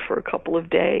low for a couple of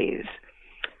days,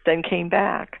 then came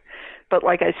back. But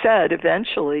like I said,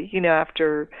 eventually,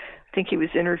 after I think he was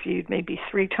interviewed maybe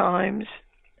 3 times,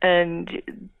 and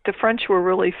the French were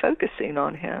really focusing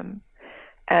on him.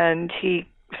 And he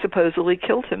supposedly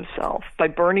killed himself by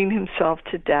burning himself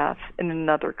to death in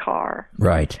another car.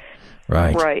 Right.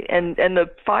 And the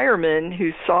fireman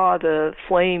who saw the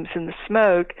flames and the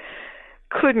smoke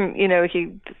couldn't,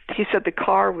 he said the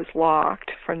car was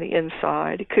locked from the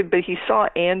inside. But he saw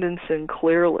Anderson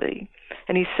clearly,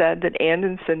 and he said that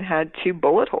Anderson had 2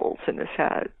 bullet holes in his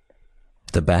head.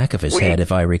 The back of his head,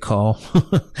 if I recall.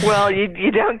 Well,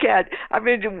 you don't get,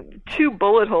 2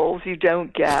 bullet holes you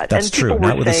don't get. That's and true,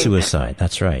 not with a suicide.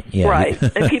 That's right. Yeah. Right.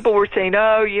 And people were saying,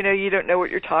 you don't know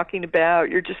what you're talking about.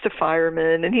 You're just a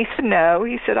fireman. And he said, no.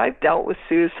 He said, I've dealt with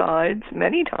suicides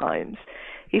many times.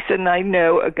 He said, and I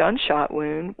know a gunshot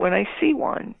wound when I see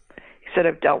one. He said,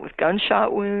 I've dealt with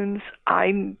gunshot wounds.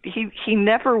 He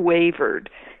never wavered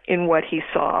in what he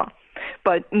saw.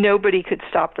 But nobody could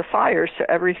stop the fire, so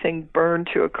everything burned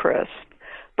to a crisp.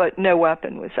 But no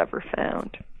weapon was ever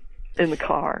found in the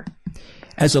car.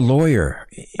 As a lawyer...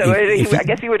 So I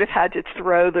guess he would have had to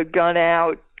throw the gun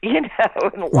out, and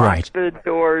lock the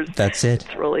doors. That's it.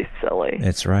 It's really silly.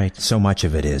 That's right. So much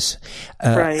of it is.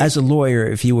 Right. As a lawyer,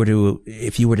 if you were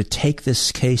to take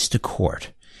this case to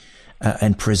court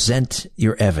and present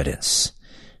your evidence,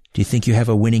 do you think you have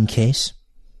a winning case?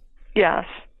 Yes,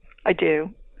 I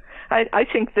do. I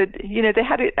think that, they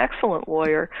had an excellent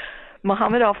lawyer.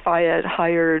 Mohammed Al-Fayed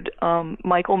hired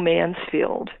Michael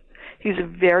Mansfield. He's a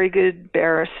very good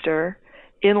barrister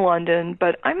in London,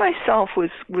 but I myself was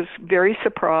very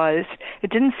surprised.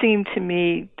 It didn't seem to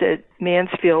me that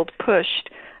Mansfield pushed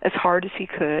as hard as he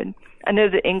could. I know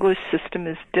the English system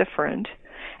is different,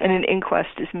 and an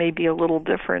inquest is maybe a little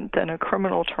different than a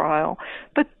criminal trial,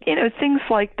 but, things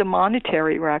like the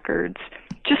monetary records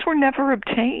just were never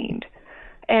obtained.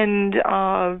 And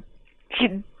the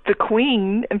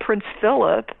Queen and Prince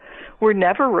Philip were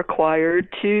never required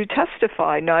to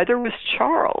testify. Neither was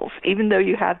Charles, even though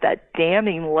you have that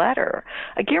damning letter.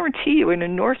 I guarantee you, in a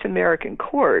North American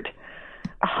court,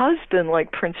 a husband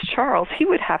like Prince Charles, he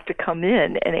would have to come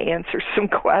in and answer some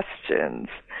questions.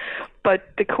 But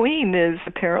the Queen is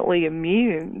apparently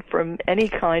immune from any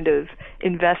kind of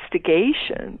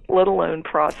investigation, let alone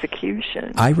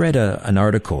prosecution. I read an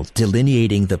article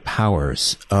delineating the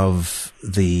powers of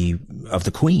the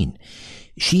Queen.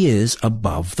 She is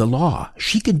above the law.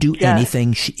 She could do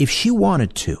anything. If she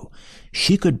wanted to,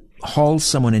 she could haul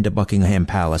someone into Buckingham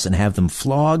Palace and have them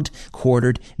flogged,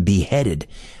 quartered, beheaded,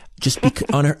 just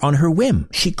on her whim.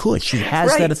 She could. She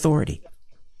has that authority.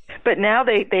 But now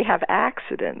they have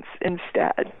accidents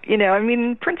instead.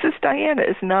 Princess Diana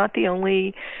is not the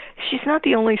only, she's not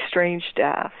the only strange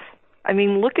death.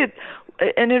 Look at,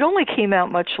 and it only came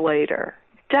out much later,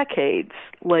 decades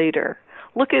later.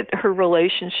 Look at her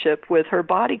relationship with her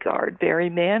bodyguard, Barry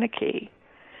Manicky.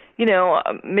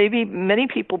 Maybe many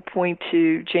people point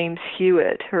to James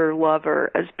Hewitt, her lover,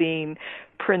 as being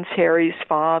Prince Harry's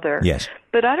father. Yes.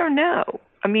 But I don't know.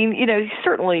 He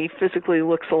certainly physically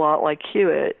looks a lot like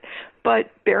Hewitt,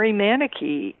 but Barry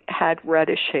Manicky had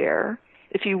reddish hair.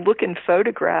 If you look in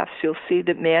photographs, you'll see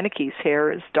that Manicky's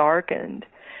hair is darkened,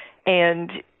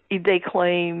 and they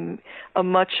claim a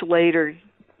much later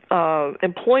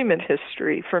employment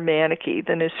history for Manaki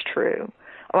than is true.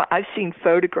 I've seen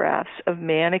photographs of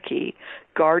Manaki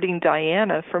guarding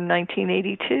Diana from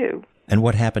 1982. And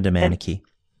what happened to Manaki?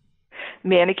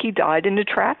 Manaki died in a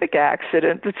traffic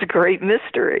accident. That's a great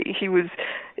mystery. He was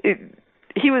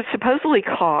supposedly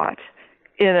caught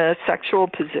in a sexual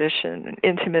position, an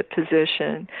intimate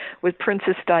position, with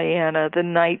Princess Diana the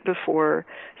night before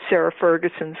Sarah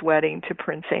Ferguson's wedding to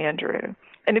Prince Andrew.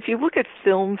 And if you look at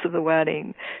films of the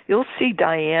wedding, you'll see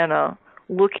Diana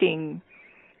looking,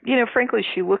 frankly,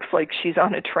 she looks like she's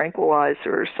on a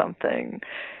tranquilizer or something.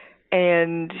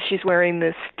 And she's wearing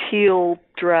this teal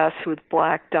dress with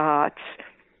black dots.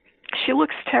 She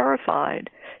looks terrified.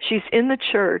 She's in the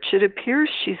church. It appears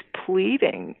she's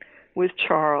pleading with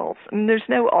Charles. I mean, there's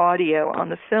no audio on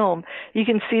the film. You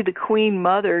can see the Queen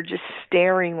Mother just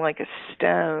staring like a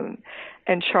stone,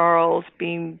 and Charles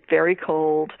being very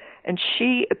cold, and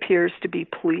she appears to be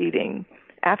pleading.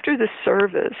 After the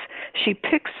service, she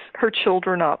picks her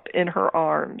children up in her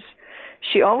arms.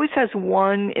 She always has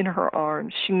one in her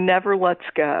arms. She never lets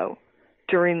go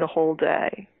during the whole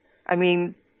day. I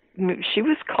mean, she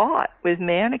was caught with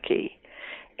Manaki,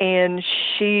 and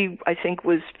she, I think,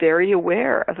 was very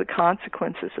aware of the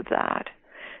consequences of that.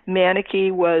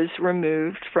 Manaki was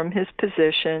removed from his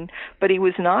position, but he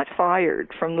was not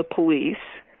fired from the police.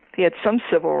 He had some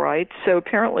civil rights, so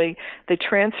apparently they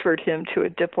transferred him to a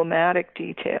diplomatic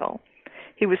detail.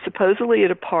 He was supposedly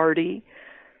at a party.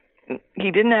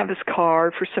 He didn't have his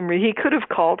car for some reason. He could have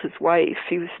called his wife.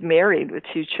 He was married with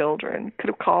 2 children. Could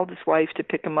have called his wife to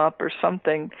pick him up or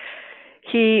something.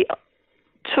 He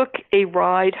took a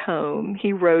ride home.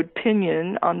 He rode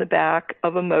pillion on the back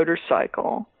of a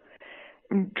motorcycle,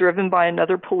 driven by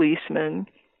another policeman.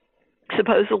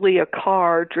 Supposedly a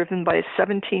car driven by a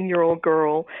 17-year-old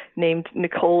girl named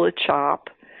Nicola Chop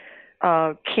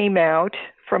came out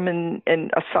from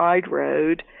a side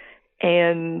road,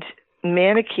 and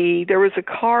Manaki, there was a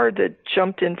car that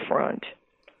jumped in front.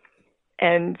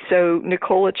 And so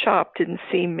Nicola Chop didn't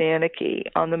see Manaki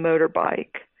on the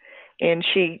motorbike, and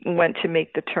she went to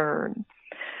make the turn.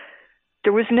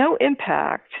 There was no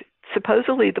impact.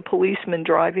 Supposedly the policeman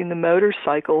driving the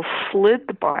motorcycle slid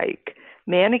the bike.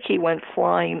 Manaki went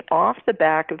flying off the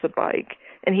back of the bike,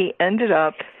 and he ended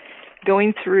up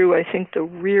going through, I think, the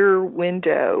rear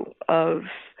window of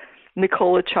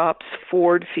Nicola Chop's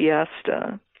Ford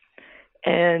Fiesta,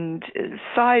 and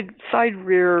side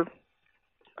rear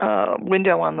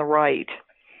window on the right.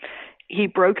 He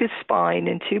broke his spine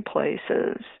in 2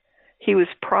 places. He was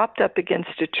propped up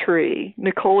against a tree.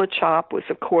 Nicola Chop was,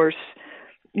 of course,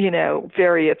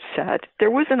 very upset.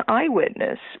 There was an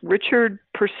eyewitness, Richard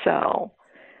Purcell,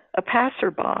 a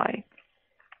passerby,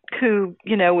 who,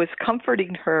 was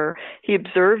comforting her. He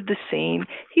observed the scene.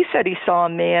 He said he saw a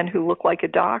man who looked like a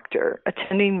doctor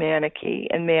attending Manaki,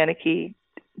 and Manaki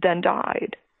then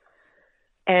died.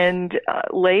 And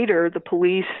later, the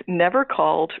police never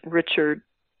called Richard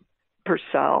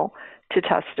Purcell to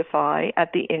testify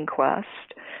at the inquest.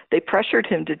 They pressured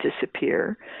him to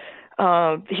disappear.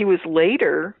 He was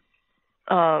later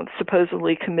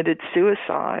supposedly committed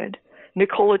suicide.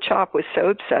 Nicola Chop was so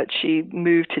upset she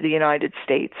moved to the United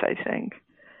States, I think,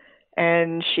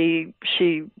 and she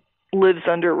lives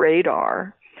under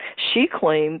radar. She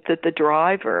claimed that the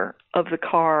driver of the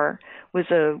car was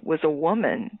a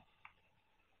woman.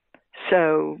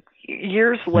 So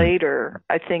years later,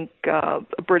 I think a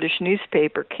British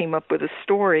newspaper came up with a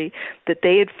story that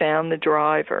they had found the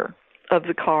driver of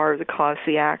the car that caused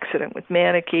the accident with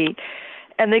Manaki,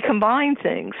 and they combined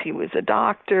things. He was a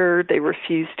doctor. They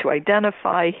refused to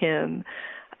identify him.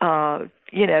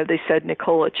 They said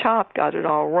Nicola Chop got it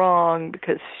all wrong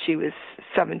because she was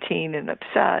 17 and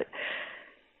upset.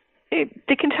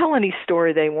 They can tell any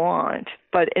story they want,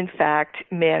 but in fact,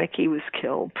 Manaki was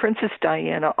killed. Princess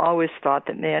Diana always thought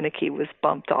that Manaki was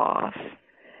bumped off,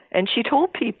 and she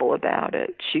told people about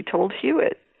it. She told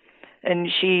Hewitt, and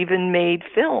she even made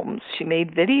films. She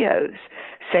made videos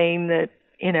saying that,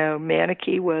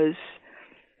 Manaki was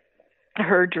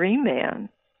her dream man.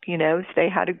 They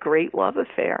had a great love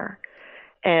affair,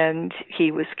 and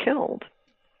he was killed.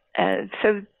 And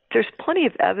so there's plenty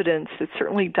of evidence that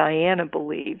certainly Diana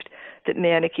believed that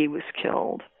Manaki was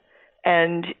killed.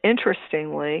 And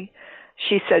interestingly,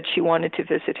 she said she wanted to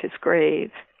visit his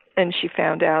grave, and she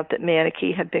found out that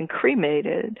Manaki had been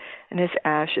cremated and his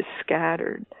ashes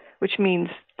scattered, which means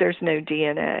there's no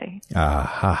DNA.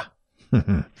 Aha.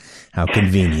 How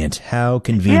convenient. How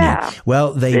convenient. Yeah.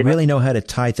 Well, they really know how to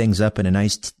tie things up in a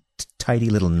nice, tidy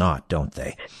little knot, don't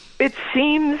they? It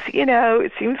seems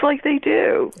like they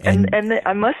do. And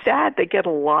I must add, they get a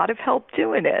lot of help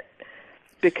doing it,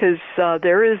 because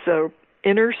there is a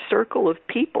inner circle of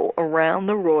people around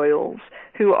the royals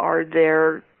who are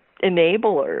their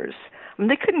enablers. I mean,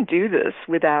 they couldn't do this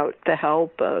without the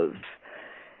help of,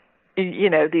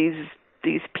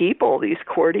 these people, these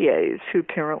courtiers who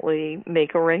apparently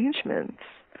make arrangements,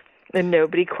 and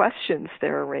nobody questions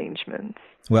their arrangements.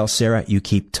 Well, Sarah, you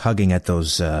keep tugging at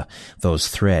those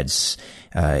threads.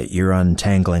 You're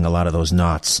untangling a lot of those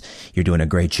knots. You're doing a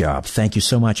great job. Thank you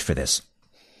so much for this.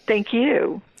 Thank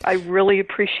you. I really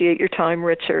appreciate your time,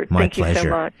 Richard. My Thank pleasure. you so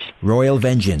much. Royal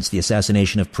Vengeance, the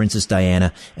assassination of Princess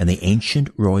Diana and the ancient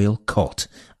royal cult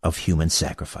of human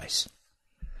sacrifice.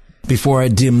 Before I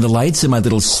dim the lights in my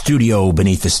little studio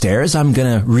beneath the stairs, I'm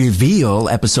going to reveal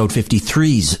episode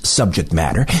 53's subject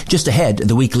matter. Just ahead,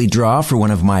 the weekly draw for one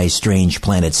of my Strange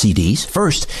Planet CDs.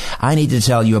 First, I need to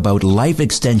tell you about Life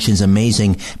Extension's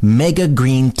amazing Mega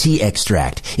Green Tea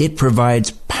Extract. It provides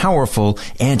powerful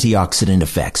antioxidant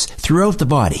effects throughout the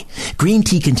body. Green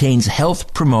tea contains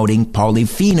health-promoting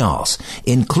polyphenols,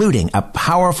 including a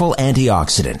powerful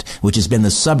antioxidant, which has been the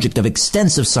subject of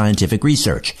extensive scientific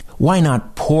research. Why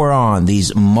not pour on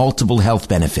these multiple health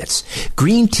benefits?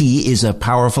 Green tea is a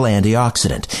powerful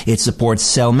antioxidant. It supports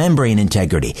cell membrane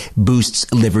integrity,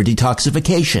 boosts liver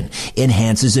detoxification,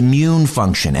 enhances immune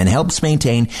function, and helps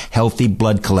maintain healthy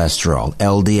blood cholesterol,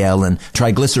 LDL, and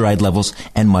triglyceride levels,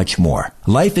 and much more.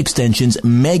 Life Extension's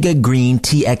Mega Green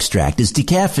Tea Extract is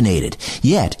decaffeinated,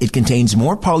 yet it contains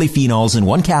more polyphenols in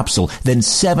one capsule than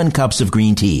 7 cups of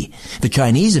green tea. The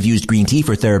Chinese have used green tea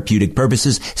for therapeutic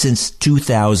purposes since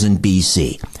 2000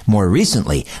 BC. More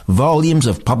recently, volumes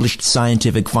of published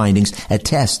scientific findings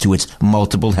attest to its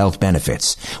multiple health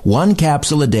benefits. 1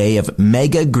 capsule a day of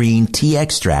Mega Green Tea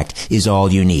Extract is all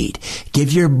you need.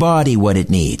 Give your body what it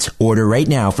needs. Order right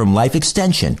now from Life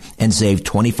Extension and save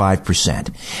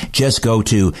 25%. Just go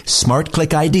to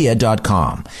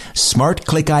smartclickidea.com.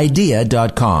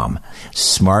 smartclickidea.com.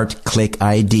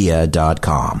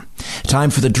 smartclickidea.com. Time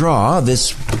for the draw.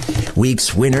 This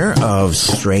week's winner of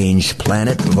Strange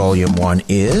Planet Volume 1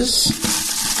 is...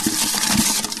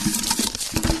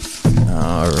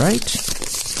 All right.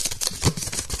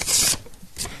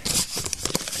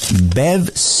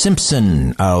 Bev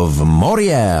Simpson of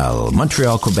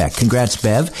Montreal, Quebec. Congrats,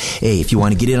 Bev. Hey, if you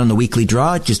want to get in on the weekly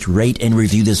draw, just rate and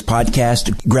review this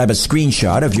podcast. Grab a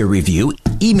screenshot of your review.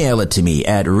 Email it to me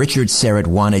at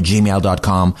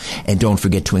richardserrett1@gmail.com. And don't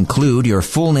forget to include your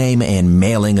full name and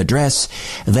mailing address.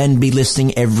 Then be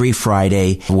listening every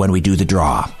Friday when we do the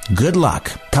draw. Good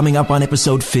luck. Coming up on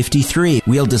episode 53,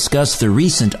 we'll discuss the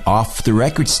recent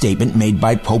off-the-record statement made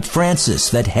by Pope Francis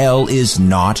that hell is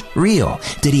not real.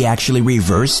 Did he actually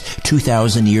reverse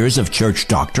 2,000 years of church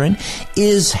doctrine?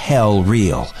 Is hell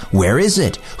real? Where is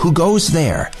it? Who goes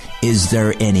there? Is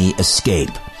there any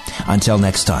escape? Until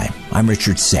next time, I'm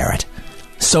Richard Serrett.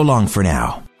 So long for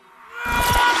now.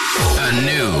 A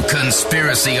new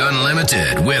Conspiracy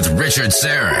Unlimited with Richard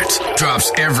Serrett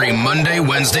drops every Monday,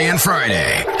 Wednesday, and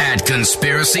Friday at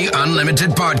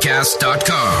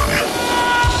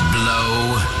conspiracyunlimitedpodcast.com.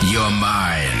 Blow your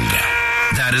mind.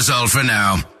 That is all for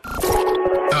now.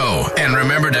 Oh, and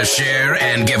remember to share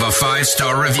and give a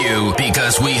 5-star review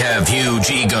because we have huge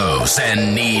egos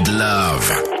and need love.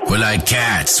 We're like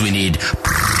cats. We need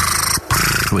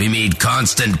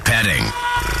constant petting.